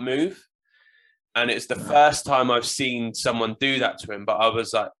Traore can't move. And it's the first time I've seen someone do that to him, but I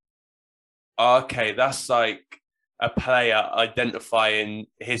was like, okay, that's like a player identifying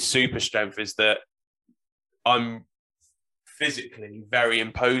his super strength is that I'm physically very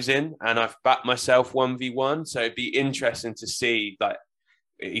imposing, and I've backed myself 1v1. So it'd be interesting to see, like,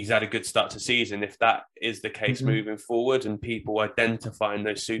 he's had a good start to season, if that is the case moving forward and people identifying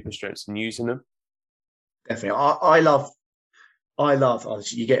those super strengths and using them. Definitely. I love,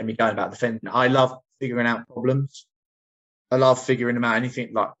 obviously, you're getting me going about defending. I love figuring out problems. I love figuring them out.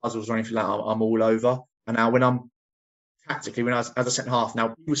 Anything like puzzles or anything like that, I'm all over. And now when I'm tactically, when I was as a centre half, now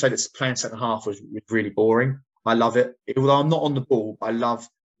people say that playing centre half was really boring. I love it. Although I'm not on the ball, I love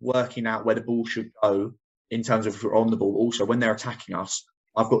working out where the ball should go in terms of if we're on the ball. Also, when they're attacking us,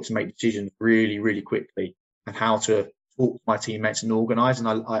 I've got to make decisions really, really quickly and how to talk to my teammates and organise. And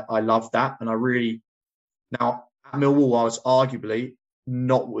I love that. And I really, now at Millwall, I was arguably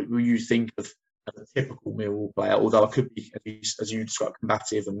not what you think of as a typical Millwall player, although I could be, as you described,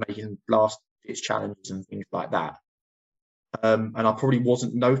 combative and making last ditch challenges and things like that. And I probably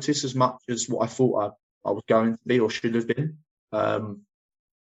wasn't noticed as much as what I thought I was going to be or should have been. But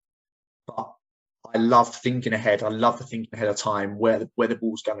I love thinking ahead. I love the thinking ahead of time where the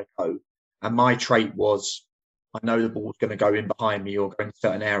ball's going to go. And my trait was, I know the ball's going to go in behind me or go in a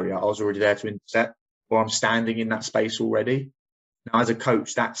certain area. I was already there to intercept, or I'm standing in that space already. Now, as a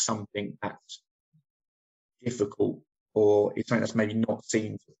coach, that's something that's difficult, or it's something that's maybe not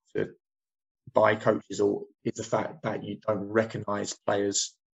seen by coaches, or it's the fact that you don't recognise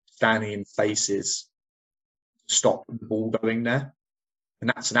players standing in spaces to stop the ball going there. And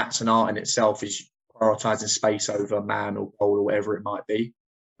that's an art in itself, is prioritising space over man or goal or whatever it might be.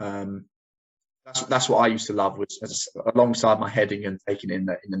 That's what I used to love, was alongside my heading and taking in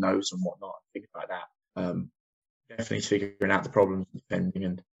the nose and whatnot, things like that. Definitely figuring out the problems and defending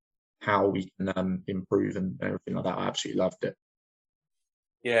and how we can improve and everything like that. I absolutely loved it.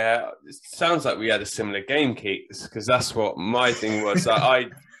 Yeah, it sounds like we had a similar game, Keats, because that's what my thing was.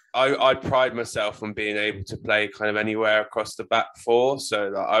 I pride myself on being able to play kind of anywhere across the back four.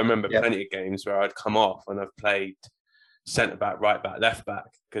 So I remember plenty of games where I'd come off and I've played centre back, right back, left back,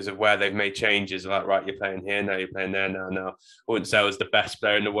 because of where they've made changes. Like, right, you're playing here now, you're playing there now. Now, I wouldn't say I was the best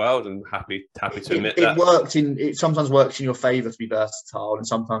player in the world, and happy to admit that. It sometimes works in your favour to be versatile, and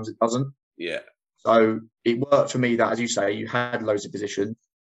sometimes it doesn't. Yeah. So it worked for me that, as you say, you had loads of positions.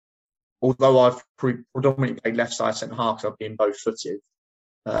 Although I've predominantly played left side centre half, because I've been both footed.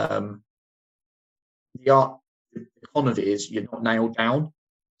 The con of it is you're not nailed down.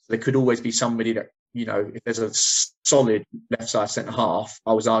 So there could always be somebody that, if there's a solid left side centre half,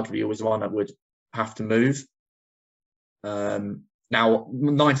 I was arguably always the one that would have to move. Now,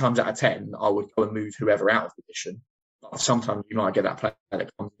 9 times out of 10, I would go and move whoever out of position. But sometimes you might get that player that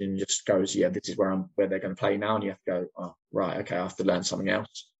comes in and just goes, yeah, this is where they're going to play now, and you have to go, oh, right, okay, I have to learn something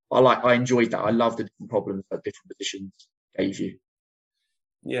else. I enjoyed that. I love the different problems that different positions gave you.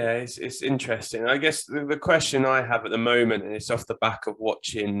 Yeah, it's interesting. I guess the question I have at the moment, and it's off the back of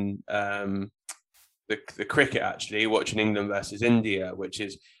watching the cricket, actually, watching England versus India, which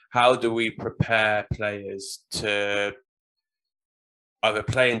is, how do we prepare players to either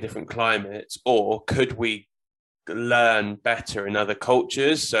play in different climates, or could we learn better in other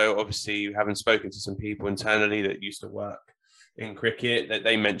cultures? So obviously, having spoken to some people internally that used to work in cricket, that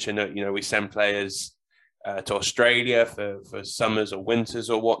they mentioned that, we send players to Australia for summers or winters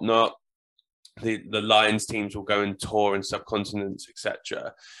or whatnot. The Lions teams will go and tour in subcontinents,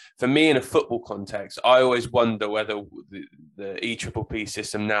 etc. For me, in a football context, I always wonder whether the EPPP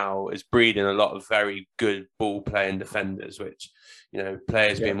system now is breeding a lot of very good ball playing defenders, which,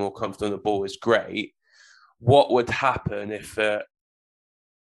 players being more comfortable on the ball is great. What would happen if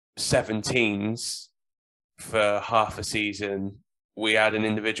 17s for half a season we had an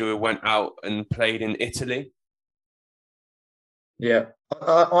individual who went out and played in Italy? Yeah,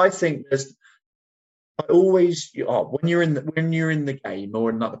 I think I always, when you're in the game or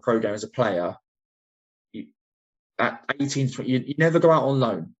in like the program as a player, at 18 to 20, you never go out on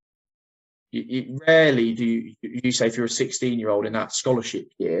loan. You rarely do you say, if you're a 16-year-old in that scholarship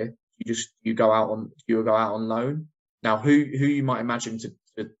year, you go out on loan. Now, who you might imagine to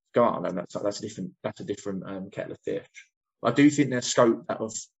go out on loan, that's a different kettle of fish. I do think there's scope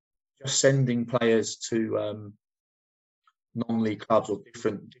of just sending players to non-league clubs or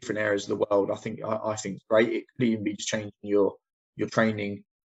different areas of the world. I think it's great. It could even be just changing your training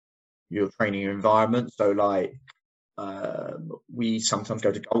environment. So, like, we sometimes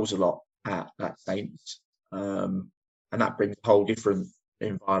go to goals a lot at Saints, and that brings a whole different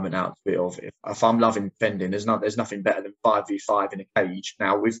environment out to it. Of if I'm loving defending, there's nothing better than 5v5 in a cage.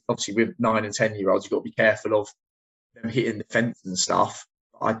 Now, with 9 and 10-year-olds, you've got to be careful of them hitting the fence and stuff.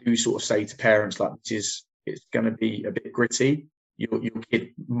 I do sort of say to parents, like, it's going to be a bit gritty. Your kid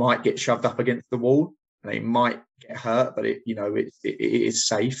might get shoved up against the wall, and they might get hurt, but it is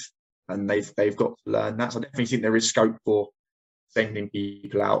safe, and they've got to learn that. So I definitely think there is scope for sending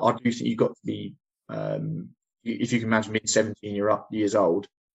people out. I do think you've got to be, if you can imagine being 17 years old,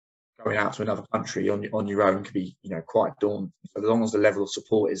 going out to another country on your own could be, quite daunting. So as long as the level of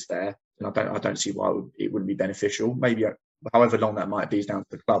support is there, then I don't see why it wouldn't be beneficial. Maybe however long that might be is down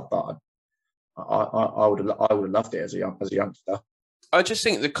to the club, but I would have loved it as a youngster. I just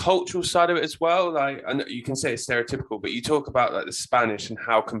think the cultural side of it as well. Like, I know you can say it's stereotypical, but you talk about like the Spanish and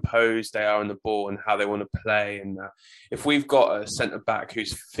how composed they are on the ball and how they want to play. And if we've got a centre back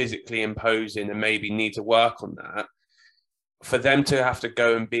who's physically imposing and maybe need to work on that, for them to have to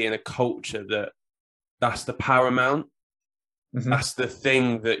go and be in a culture that's the paramount. Mm-hmm. That's the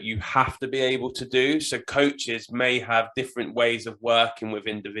thing that you have to be able to do. So coaches may have different ways of working with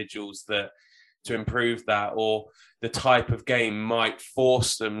individuals to improve that, or the type of game might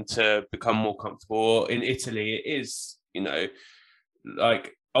force them to become more comfortable. In Italy, it is,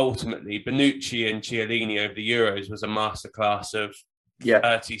 like ultimately Bonucci and Chiellini over the Euros was a masterclass of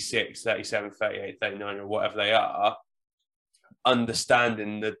 36, 37, 38, 39 or whatever they are,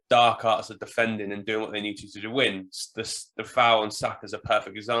 understanding the dark arts of defending and doing what they need to do win. The foul on Saka is a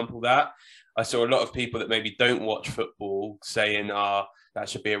perfect example of that. I saw a lot of people that maybe don't watch football saying, that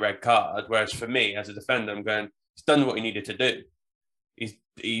should be a red card. Whereas for me, as a defender, I'm going, he's done what he needed to do.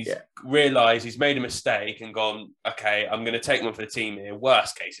 He's realised he's made a mistake and gone, okay, I'm going to take one for the team here.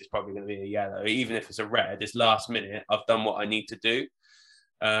 Worst case, it's probably going to be a yellow. Even if it's a red, it's last minute. I've done what I need to do.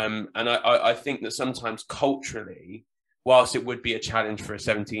 And I think that sometimes culturally, whilst it would be a challenge for a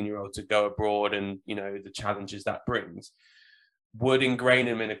 17-year-old to go abroad and, the challenges that brings, would ingrain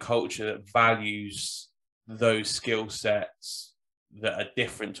him in a culture that values those skill sets that are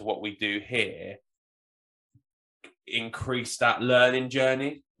different to what we do here, increase that learning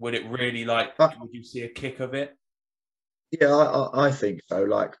journey? Would it really would you see a kick of it? Yeah, I think so.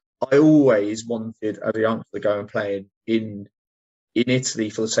 Like, I always wanted as a youngster to go and play in Italy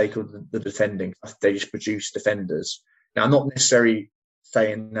for the sake of the defending. They just produce defenders. Now, I'm not necessarily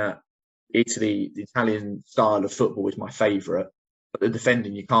saying that Italy, the Italian style of football is my favourite, but the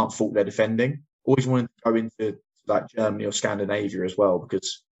defending, you can't fault their defending. Always wanted to go into like Germany or Scandinavia as well,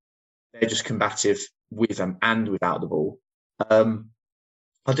 because they're just combative with them and without the ball. I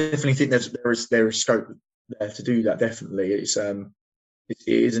definitely think there is scope there to do that. Definitely, it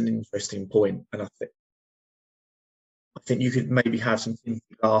is an interesting point, and I think you could maybe have some tinted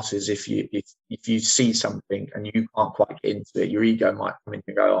glasses if you see something and you can't quite get into it. Your ego might come in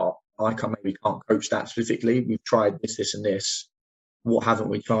and go, "Oh, I can't coach that specifically. We've tried this, and this. What haven't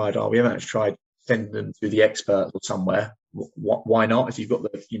we tried? We haven't actually tried sending them to the experts or somewhere. Why not? If you've got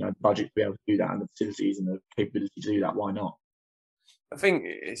the budget to be able to do that and the facilities and the capability to do that, why not?" I think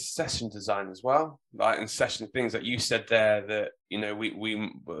it's session design as well, like, and session things that you said there that,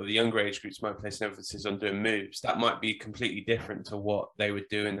 we the younger age groups might place an emphasis on doing moves. That might be completely different to what they would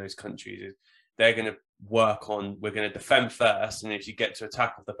do in those countries. They're going to work on, we're going to defend first, and if you get to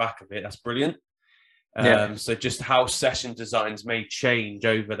attack off the back of it, that's brilliant. So just how session designs may change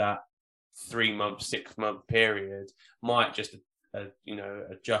over that 3-month, 6-month period might just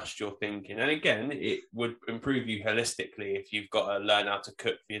adjust your thinking. And again, it would improve you holistically if you've got to learn how to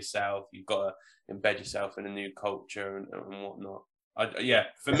cook for yourself, you've got to embed yourself in a new culture and whatnot.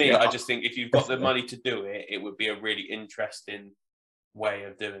 For me, I just think if you've got the money to do it, it would be a really interesting way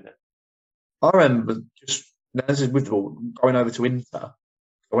of doing it. I remember just with going over to Inter.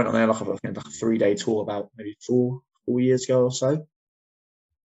 I went on there like a 3-day tour about maybe 4 years ago or so.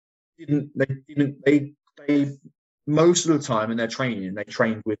 They most of the time in their training, they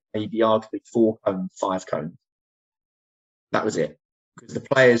trained with maybe arguably 4 cones, 5 cones. That was it, because the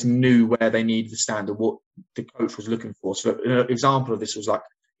players knew where they needed to stand and what the coach was looking for. So an example of this was like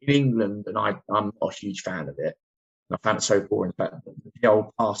in England, and I'm not a huge fan of it. And I found it so boring. But the old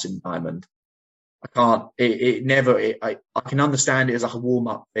passing diamond, I can't. I can understand it as like a warm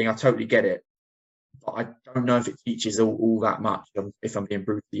up thing. I totally get it, but I don't know if it teaches all that much. If I'm being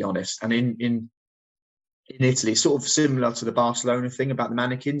brutally honest. And in Italy, sort of similar to the Barcelona thing about the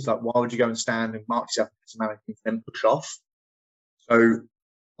mannequins. Like, why would you go and stand and mark yourself against a mannequin and then push off? So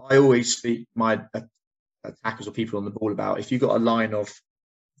I always speak to my attackers or people on the ball about, if you've got a line of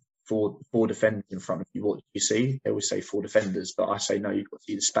four defenders in front of you, what do you see? They always say 4 defenders, but I say no, you've got to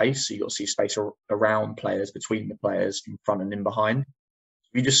see the space. So you've got to see space around players, between the players, in front and in behind.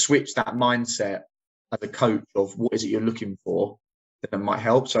 If you just switch that mindset as a coach of what is it you're looking for, then it might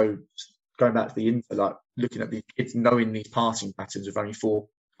help. So going back to the Inter, like looking at these kids, knowing these passing patterns with only 4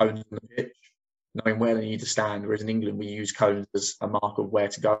 cones on the pitch, knowing where they need to stand. Whereas in England, we use cones as a mark of where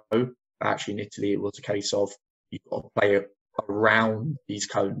to go. Actually, in Italy, it was a case of you've got to play around these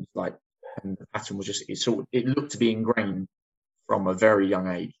cones, like, and the pattern was just it looked to be ingrained from a very young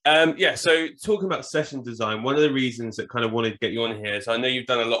age. Yeah, so talking about session design, one of the reasons that kind of wanted to get you on here is I know you've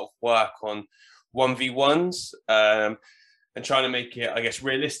done a lot of work on 1v1s, and trying to make it, I guess,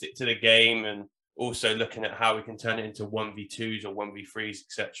 realistic to the game, and also looking at how we can turn it into 1v2s or 1v3s,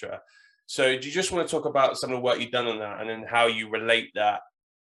 etc. So do you just want to talk about some of the work you've done on that, and then how you relate that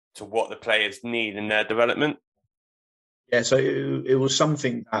to what the players need in their development? Yeah, so it was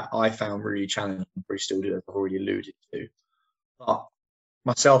something that I found really challenging, probably still do, as I've already alluded to. But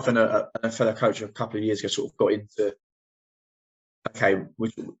myself and a fellow coach a couple of years ago sort of got into, okay,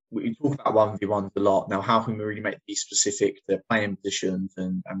 we talk about 1v1s a lot. Now, how can we really make these specific to playing positions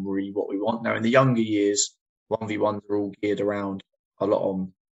and really what we want? Now, in the younger years, 1v1s are all geared around a lot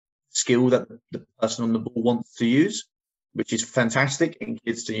on skill that the person on the ball wants to use, which is fantastic, and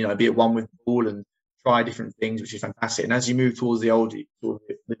kids to, you know, be at one with the ball and try different things, which is fantastic. And as you move towards the older, sort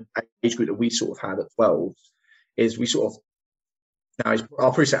of the age group that we sort of had at 12, is we sort of, now I'll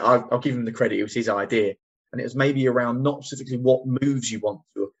appreciate, I'll give him the credit, it was his idea. And it was maybe around not specifically what moves you want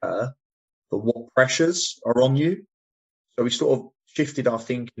to occur, but what pressures are on you. So we sort of shifted our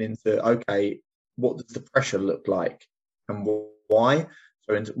thinking into, okay, what does the pressure look like and why?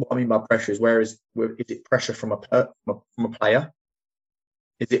 So what I mean by pressure is, is it pressure from a player?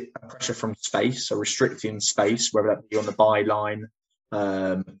 Is it a pressure from space, so restricting space, whether that be on the byline,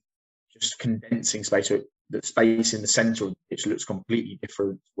 just condensing space, so the space in the centre of the pitch looks completely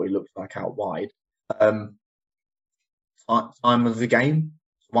different to what it looks like out wide. Time of the game,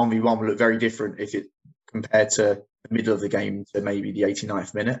 1v1 will look very different if it compared to the middle of the game to maybe the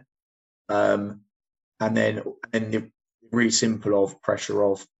 89th minute. And then the really simple of pressure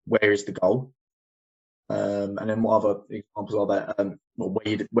of where is the goal. And then what other examples are there?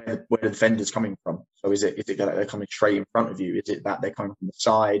 Where the defender's coming from. So is it that they're coming straight in front of you? Is it that they're coming from the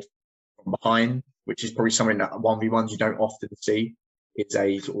side, from behind, which is probably something that 1v1s you don't often see. It's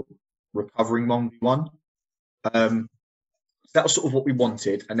a sort of recovering 1v1. That was sort of what we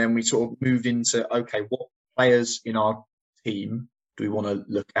wanted. And then we sort of moved into, okay, what players in our team do we want to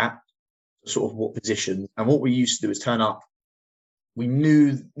look at? Sort of what positions? And what we used to do is turn up. We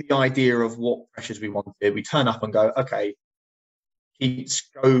knew the idea of what pressures we wanted. We turn up and go, okay,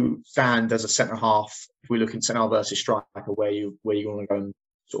 go stand as a centre half. If we're looking centre half versus striker, where you want to go and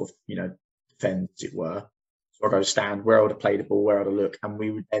sort of, you know, defend, as it were. So I go stand, where I would play the ball, where I would look, and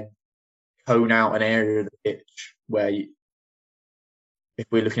we would then cone out an area of the pitch where, if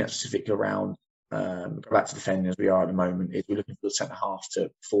we're looking at specific around, go back to defending as we are at the moment, is we're looking for the centre half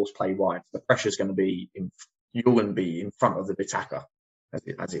to force play wide. The pressure is going to be you're going to be in front of the attacker,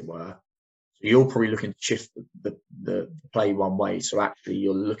 as it were. So you're probably looking to shift the play one way. So actually,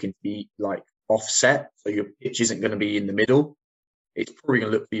 you're looking to be like offset. So your pitch isn't going to be in the middle. It's probably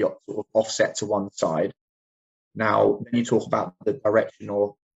going to look to be sort of offset to one side. Now, then you talk about the direction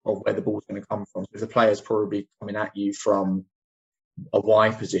of where the ball's going to come from. So if the player's probably coming at you from a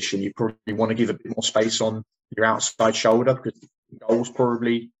wide position, you probably want to give a bit more space on your outside shoulder, because the goal's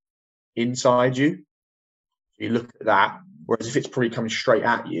probably inside you. So you look at that. Whereas if it's probably coming straight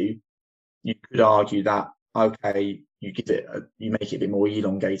at you, you could argue that, okay, you make it a bit more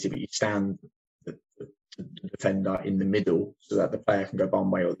elongated, but you stand the defender in the middle so that the player can go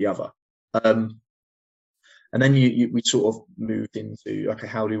one way or the other. And then we sort of moved into, okay,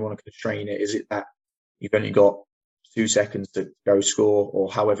 how do you want to constrain it? Is it that you've only got 2 seconds to go score,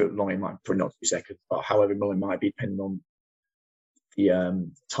 or however long it might be, not 2 seconds, but however long it might be, depending on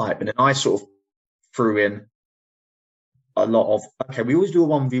the type. And then I sort of threw in a lot of, okay, we always do a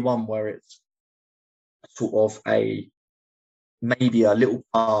 1v1 where it's sort of maybe a little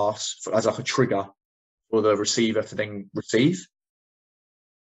pass as like a trigger for the receiver to then receive.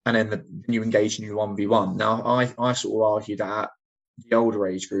 And then you engage in your 1v1. Now, I sort of argue that at the older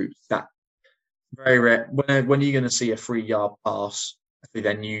age groups, that very rare. When are you going to see a 3-yard pass?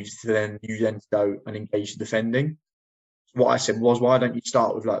 Then you go and engage the defending. What I said was, why don't you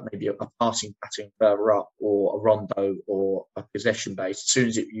start with like maybe a passing pattern further up, or a rondo, or a possession base? As soon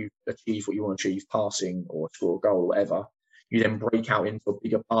as you achieve what you want to achieve, passing or score a goal or whatever, you then break out into a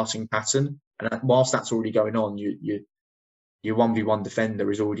bigger passing pattern. And whilst that's already going on, your 1v1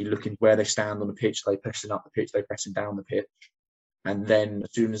 defender is already looking where they stand on the pitch. They pressing up the pitch, they pressing down the pitch. And then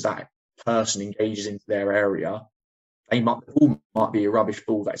as soon as that person engages into their area, the ball might be a rubbish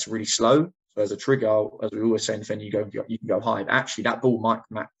ball that's really slow. So as a trigger, as we always say in defending, you can go high. But actually, that ball might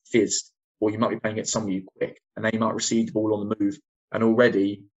come out fizzed, or you might be playing against somebody quick, and they might receive the ball on the move. And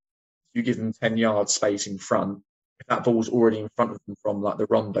already, you give them 10 yards space in front, if that ball's already in front of them from like the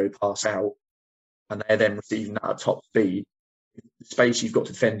rondo pass out, and they're then receiving that at top speed, the space you've got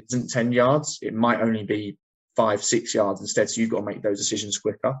to defend isn't 10 yards. It might only be 5, 6 yards instead. So you've got to make those decisions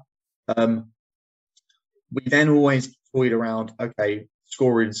quicker. We then always toyed around, okay,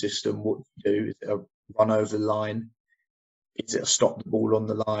 scoring system, what do you do? Is it a run over the line? Is it a stop the ball on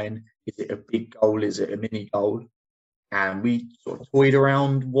the line? Is it a big goal? Is it a mini goal? And we sort of toyed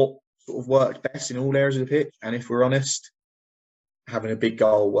around what sort of worked best in all areas of the pitch. And if we're honest, having a big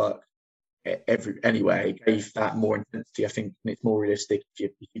goal worked anyway. It gave that more intensity, I think, and it's more realistic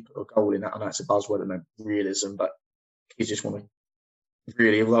if you put a goal in that. I know it's a buzzword, I know realism, but kids just want to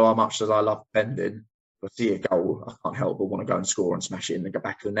really, although how much as I love defending, if I see a goal, I can't help but want to go and score and smash it in the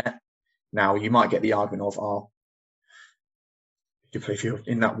back of the net. Now, you might get the argument of, if you're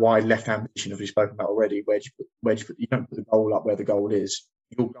in that wide left-hand position, as we've spoken about already, where do you put, you don't put the goal up where the goal is.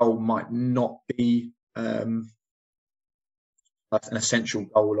 Your goal might not be an essential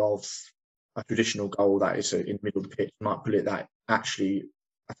goal of a traditional goal that is in the middle of the pitch. You might put it that actually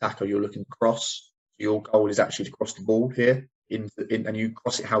attacker you're looking to cross. Your goal is actually to cross the ball here, and you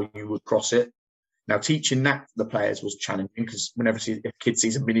cross it how you would cross it. Now, teaching that to the players was challenging because whenever a kid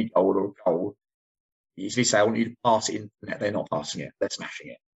sees a mini goal or a goal, you usually say, I want you to pass it into the net. They're not passing it, they're smashing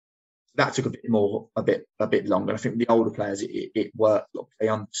it. So that took a bit longer. And I think with the older players, it worked. They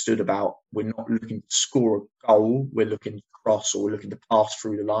understood about, we're not looking to score a goal, we're looking to cross, or we're looking to pass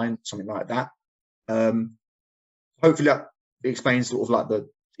through the line, something like that. Hopefully that explains sort of like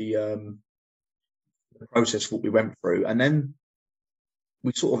the process what we went through. And then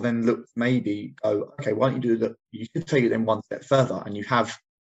we sort of then looked, maybe go, okay, why don't you do that? You could take it then one step further, and you have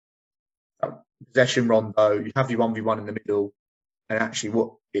possession rondo, you have your 1v1 in the middle, and actually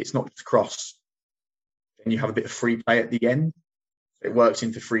it's not just cross, and you have a bit of free play at the end. It works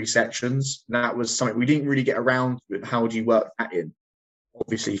into 3 sections. And that was something we didn't really get around to. How do you work that in?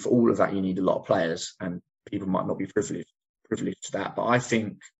 Obviously, for all of that, you need a lot of players, and people might not be privileged to that. But I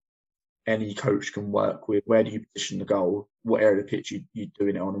think any coach can work with, where do you position the goal, what area of the pitch you're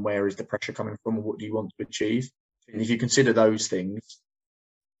doing it on, and where is the pressure coming from, and what do you want to achieve? And if you consider those things,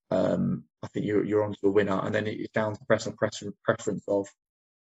 I think you're onto a winner. And then it's down to personal preference of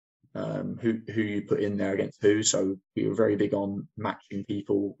who you put in there against who. So we were very big on matching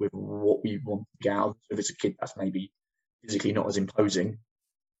people with what we want to get out. So if it's a kid that's maybe physically not as imposing,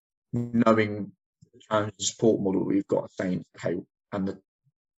 knowing the challenge and support model we've got, saying, okay, and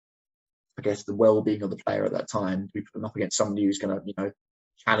I guess the well-being of the player at that time, we put them up against somebody who's going to,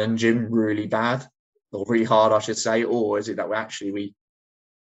 challenge him really bad or really hard, I should say, or is it that we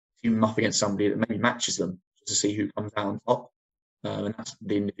team them up against somebody that maybe matches them to see who comes out on top? And that's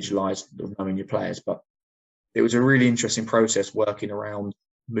the individualised of knowing your players. But it was a really interesting process working around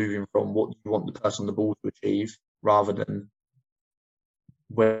moving from what you want the person on the ball to achieve rather than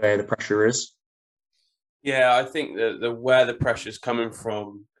where the pressure is. Yeah, I think the where the pressure is coming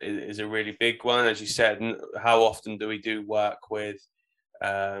from is a really big one, as you said. And how often do we do work with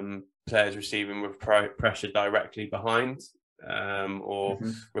players receiving with pressure directly behind, or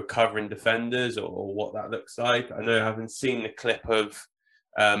recovering defenders, or what that looks like? I know, having seen the clip of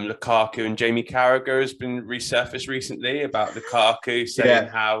Lukaku and Jamie Carragher has been resurfaced recently about Lukaku saying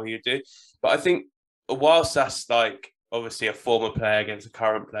how he would do. But I think whilst that's like obviously a former player against a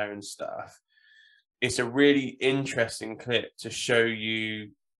current player and stuff, it's a really interesting clip to show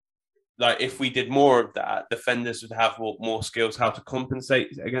you, like, if we did more of that, defenders would have more skills how to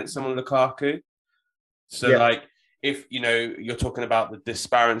compensate against someone Lukaku. So like, if you're talking about the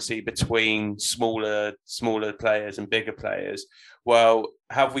disparity between smaller players and bigger players, well,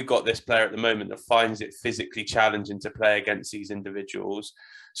 have we got this player at the moment that finds it physically challenging to play against these individuals?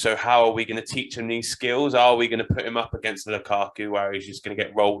 So how are we going to teach him these skills? Are we going to put him up against Lukaku where he's just going to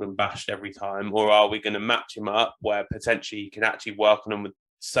get rolled and bashed every time? Or are we going to match him up where potentially he can actually work on him with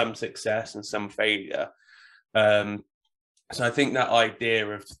some success and some failure? So I think that idea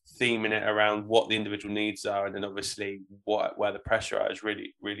of theming it around what the individual needs are, and then obviously where the pressure is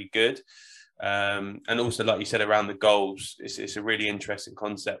really, really good. And also, like you said, around the goals, it's a really interesting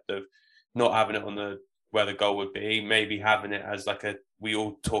concept of not having it on where the goal would be, maybe having it as like we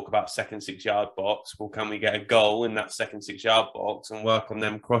all talk about second 6-yard box. Well, can we get a goal in that second 6-yard box and work on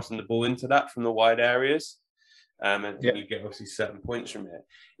them crossing the ball into that from the wide areas? And you get obviously certain points from it.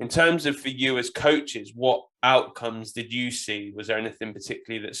 In terms of for you as coaches, what outcomes did you see? Was there anything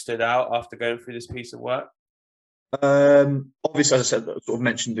particularly that stood out after going through this piece of work? Obviously, as I said, I sort of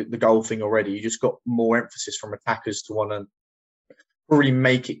mentioned the goal thing already. You just got more emphasis from attackers to want to probably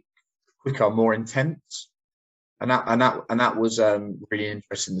make it quicker, more intense, and that was really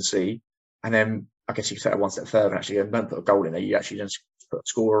interesting to see. And then I guess you could take it one step further and actually don't put a goal in there. You actually just put a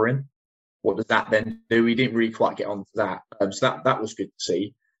scorer in. What does that then do? We didn't really quite get onto that. So that was good to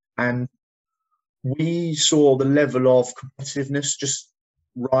see. And we saw the level of competitiveness just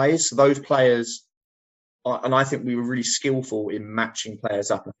rise. So those players, and I think we were really skillful in matching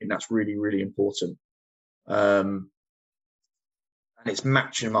players up. I think that's really, really important. And it's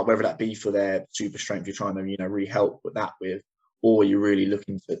matching them up, whether that be for their super strength, you're trying to, really help with that with, or you're really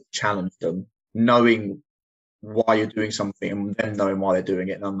looking to challenge them, knowing why you're doing something and them knowing why they're doing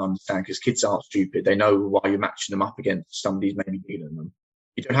it and understand, because kids aren't stupid. They know why you're matching them up against somebody who's maybe bigger than them.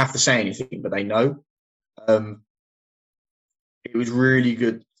 You don't have to say anything, but they know. It was really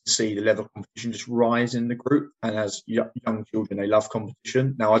good to see the level of competition just rise in the group. And as young children, they love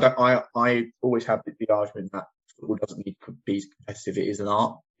competition. Now, I always have the argument that football doesn't need to be competitive. It is an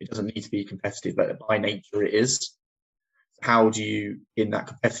art. It doesn't need to be competitive, but by nature it is. How do you, in that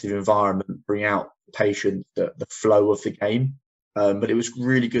competitive environment, bring out the patience, the flow of the game? But it was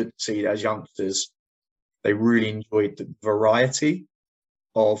really good to see that as youngsters, they really enjoyed the variety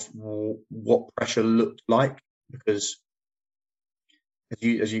of what pressure looked like, because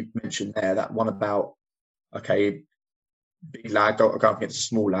as you mentioned there, that one about, okay, big lad go up against a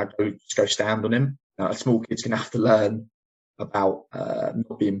small lad, just go stand on him. Now, small kids can have to learn about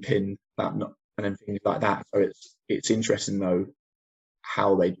not being pinned, and then things like that. So it's interesting though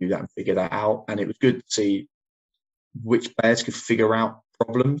how they do that and figure that out. And it was good to see which players could figure out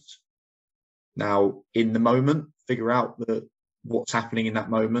problems. Now, in the moment, figure out what's happening in that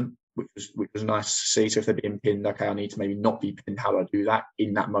moment, which was nice to see. So if they're being pinned, okay, I need to maybe not be pinned. How do I do that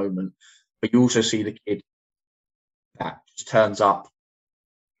in that moment? But you also see the kid that just turns up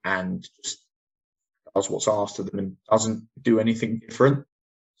and just does what's asked of them and doesn't do anything different.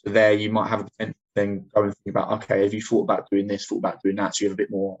 So there you might have a potential thing go and think about, okay, have you thought about doing this, thought about doing that? So you have a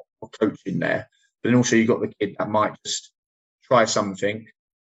bit more coaching there. But then also you've got the kid that might just try something.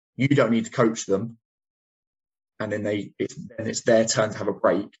 You don't need to coach them. And then it's their turn to have a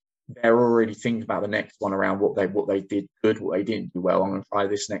break. They're already thinking about the next one around what they did good, what they didn't do well. I'm going to try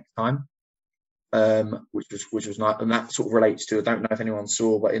this next time, which was nice, and that sort of relates to. I don't know if anyone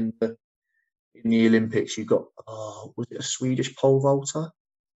saw, but in the Olympics, you got was it a Swedish pole vaulter?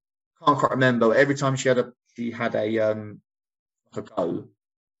 Can't quite remember. But every time she had a go,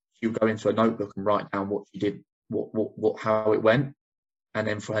 she would go into a notebook and write down what she did, how it went, and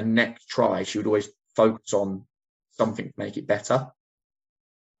then for her next try, she would always focus on something to make it better.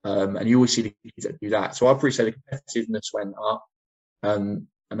 And you always see the kids that do that. So I appreciate the competitiveness went up. And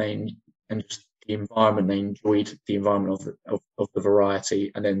just the environment, they enjoyed the environment of the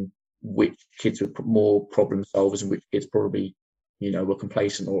variety, and then which kids were more problem solvers and which kids probably, were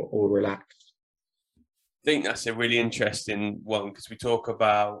complacent or relaxed. I think that's a really interesting one, because we talk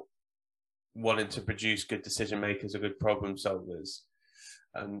about wanting to produce good decision makers or good problem solvers.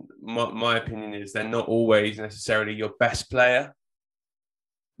 And my opinion is they're not always necessarily your best player.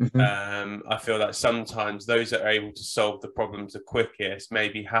 I feel that sometimes those that are able to solve the problems the quickest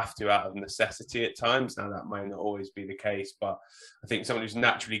maybe have to out of necessity at times. Now, that may not always be the case, but I think someone who's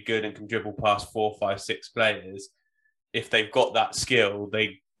naturally good and can dribble past 4, 5, 6 players, if they've got that skill,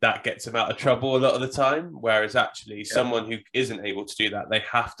 that gets them out of trouble a lot of the time. Whereas actually someone who isn't able to do that, they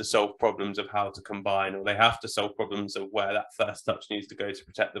have to solve problems of how to combine, or they have to solve problems of where that first touch needs to go to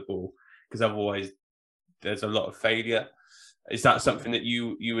protect the ball, because otherwise there's a lot of failure. Is that something that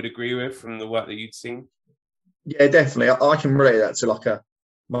you would agree with from the work that you'd seen? Yeah, definitely. I can relate that to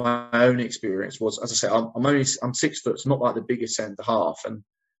my own experience. Was, as I say, I'm 6 foot, so not like the biggest centre half, and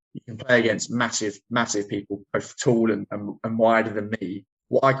you can play against massive people, both tall and wider than me.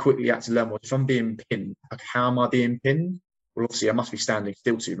 What I quickly had to learn was, if I'm being pinned, how am I being pinned? Well, obviously I must be standing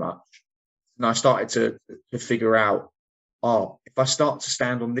still too much. And I started to figure out, if I start to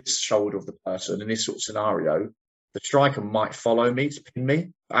stand on this shoulder of the person in this sort of scenario, the striker might follow me to pin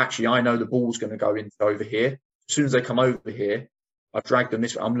me. But actually, I know the ball's going to go into over here. As soon as they come over here, I've dragged them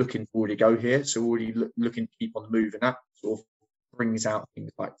this way. I'm looking to already go here. So already looking to keep on the move. And that sort of brings out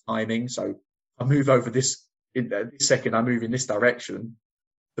things like timing. So I move over this second, I move in this direction,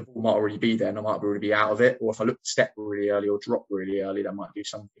 the ball might already be there and I might already be out of it. Or if I look to step really early or drop really early, that might do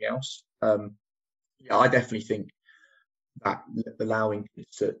something else. I definitely think that allowing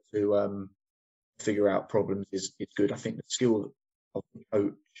kids to figure out problems is good. I think the skill of the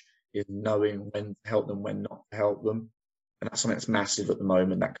coach is knowing when to help them, when not to help them. And that's something that's massive at the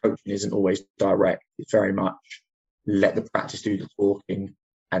moment. That coaching isn't always direct. It's very much let the practice do the talking.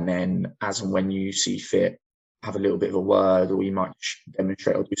 And then as and when you see fit, have a little bit of a word, or you might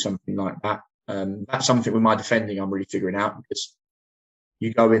demonstrate or do something like that. That's something with my defending I'm really figuring out, because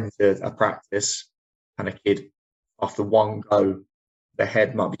you go into a practice and a kid, after one go, their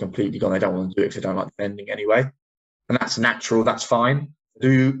head might be completely gone. They don't want to do it because they don't like defending anyway. And that's natural, that's fine.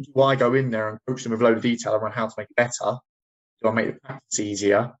 Do I go in there and coach them with a load of detail around how to make it better? Do I make the practice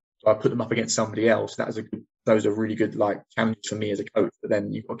easier? Do I put them up against somebody else? Those are really good like challenges for me as a coach. But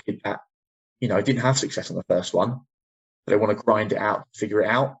then you've got a kid that, didn't have success on the first one, but they want to grind it out, figure it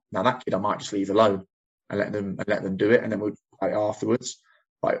out. Now that kid I might just leave alone and let them do it, and then we'll play afterwards.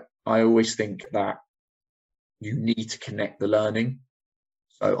 But I always think that you need to connect the learning.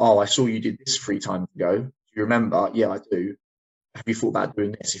 So, I saw you did this 3 times ago. Do you remember? Yeah, I do. Have you thought about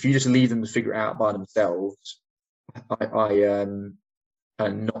doing this? If you just leave them to figure it out by themselves, and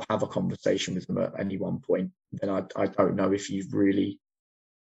not have a conversation with them at any one point, then I don't know if you've really,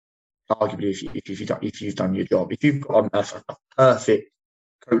 arguably, if you've done your job. If you've got a perfect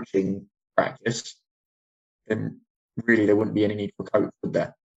coaching practice, then really there wouldn't be any need for a coach, would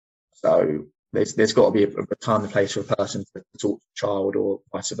there? So there's got to be a time and place for a person to talk to a child, or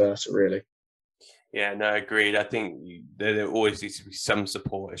vice versa, really. Yeah, no, agreed. I think there always needs to be some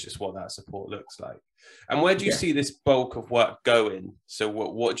support. It's just what that support looks like. And where do you see this bulk of work going? So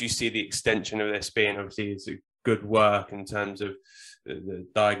what do you see the extension of this being? Obviously, it's a good work in terms of the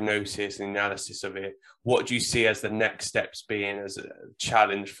diagnosis and analysis of it. What do you see as the next steps being as a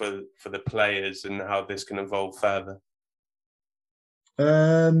challenge for the players, and how this can evolve further?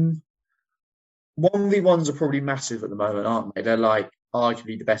 1v1s are probably massive at the moment, aren't they? They're like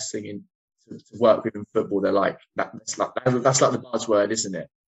arguably the best thing to work with in football. They're like that's like the buzzword, isn't it?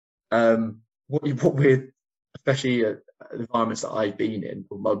 What we're, especially the environments that I've been in,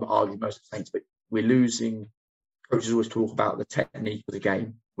 or argue most of the Saints, but we're losing. Coaches always talk about the technique of the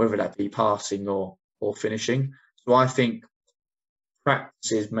game, whether that be passing or finishing. So I think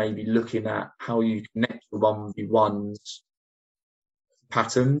practices maybe looking at how you connect the 1v1s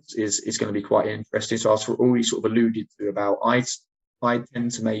patterns is going to be quite interesting. So I've already sort of alluded to about I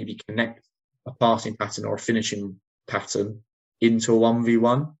tend to maybe connect a passing pattern or a finishing pattern into a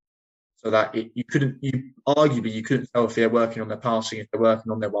 1v1, so that you couldn't tell if they're working on their passing, if they're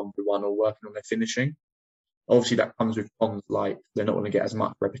working on their 1v1, or working on their finishing. Obviously that comes with cons, like they're not going to get as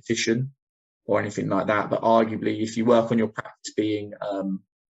much repetition or anything like that. But arguably, if you work on your practice being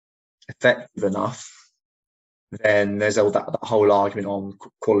effective enough, then there's all that whole argument on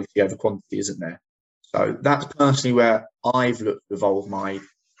quality over quantity, isn't there? So that's personally where I've looked to evolve my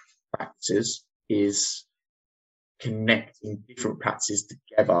practices, is connecting different practices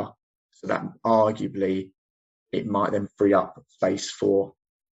together, so that arguably it might then free up space for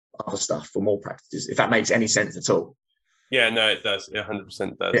other stuff, for more practices, if that makes any sense at all. Yeah, no, it does. It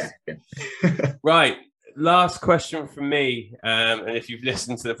 100% does. Yeah. Right. Last question from me. And if you've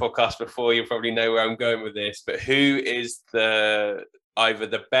listened to the podcast before, you probably know where I'm going with this. But who is either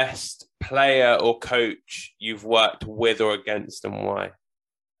the best player or coach you've worked with or against, and why?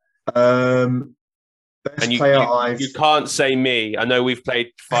 Best player you can't say me. I know we've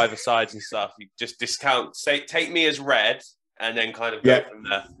played 5-a-sides and stuff. You just take me as red, and then kind of go from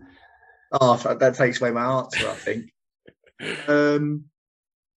there. Oh, that takes away my answer, I think.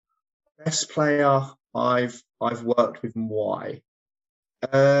 Best player I've worked with, and why?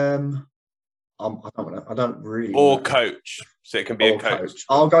 I don't really. Or know. Coach, so it can be a coach.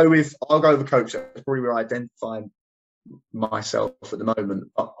 I'll go with a coach. That's probably where I identify myself at the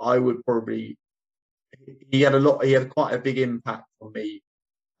moment. But I would probably. He had quite a big impact on me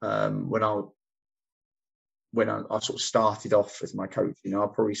when I sort of started off as my coach. I'll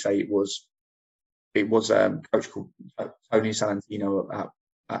probably say it was a coach called Tony Salantino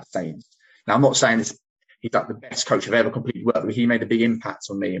at Saints. Now, I'm not saying he's like the best coach I've ever completely worked with. He made a big impact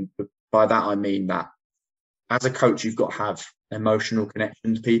on me, and by that I mean that as a coach, you've got to have emotional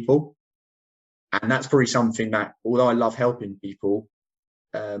connection to people, and that's probably something that, although I love helping people,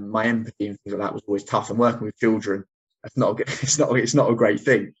 my empathy and things like that was always tough. And working with children, it's not a great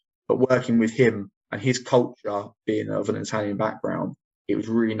thing. But working with him and his culture, being of an Italian background, it was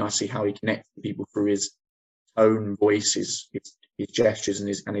really nice to see how he connected people through his own voice, his gestures,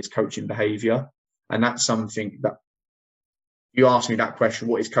 and his coaching behaviour. And that's something that, you asked me that question,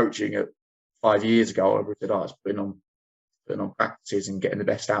 what is coaching at 5 years ago? I would have said, it's putting on practices and getting the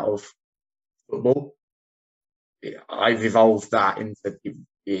best out of football. I've evolved that into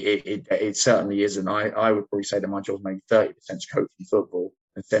it certainly isn't. I would probably say that my job is maybe 30% coaching football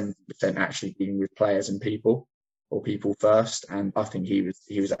and 70% actually dealing with players and people, or people first. And I think he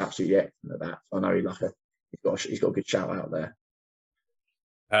was absolutely excellent at that. So I know he's got a good shout out there.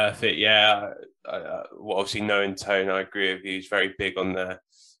 Perfect. Yeah. Obviously knowing Tone, I agree with you. He's very big on the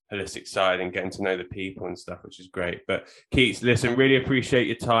holistic side and getting to know the people and stuff, which is great. But Keats, listen, really appreciate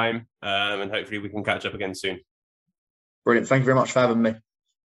your time, and hopefully we can catch up again soon. Brilliant. Thank you very much for having me.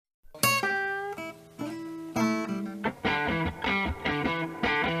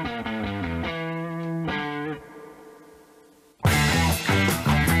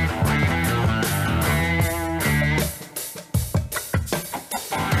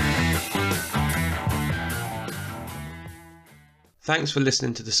 Thanks for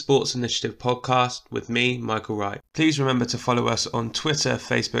listening to the Sports Initiative podcast with me, Michael Wright. Please remember to follow us on Twitter,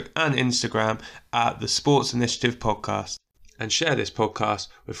 Facebook and Instagram at the Sports Initiative Podcast, and share this podcast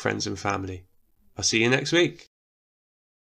with friends and family. I'll see you next week.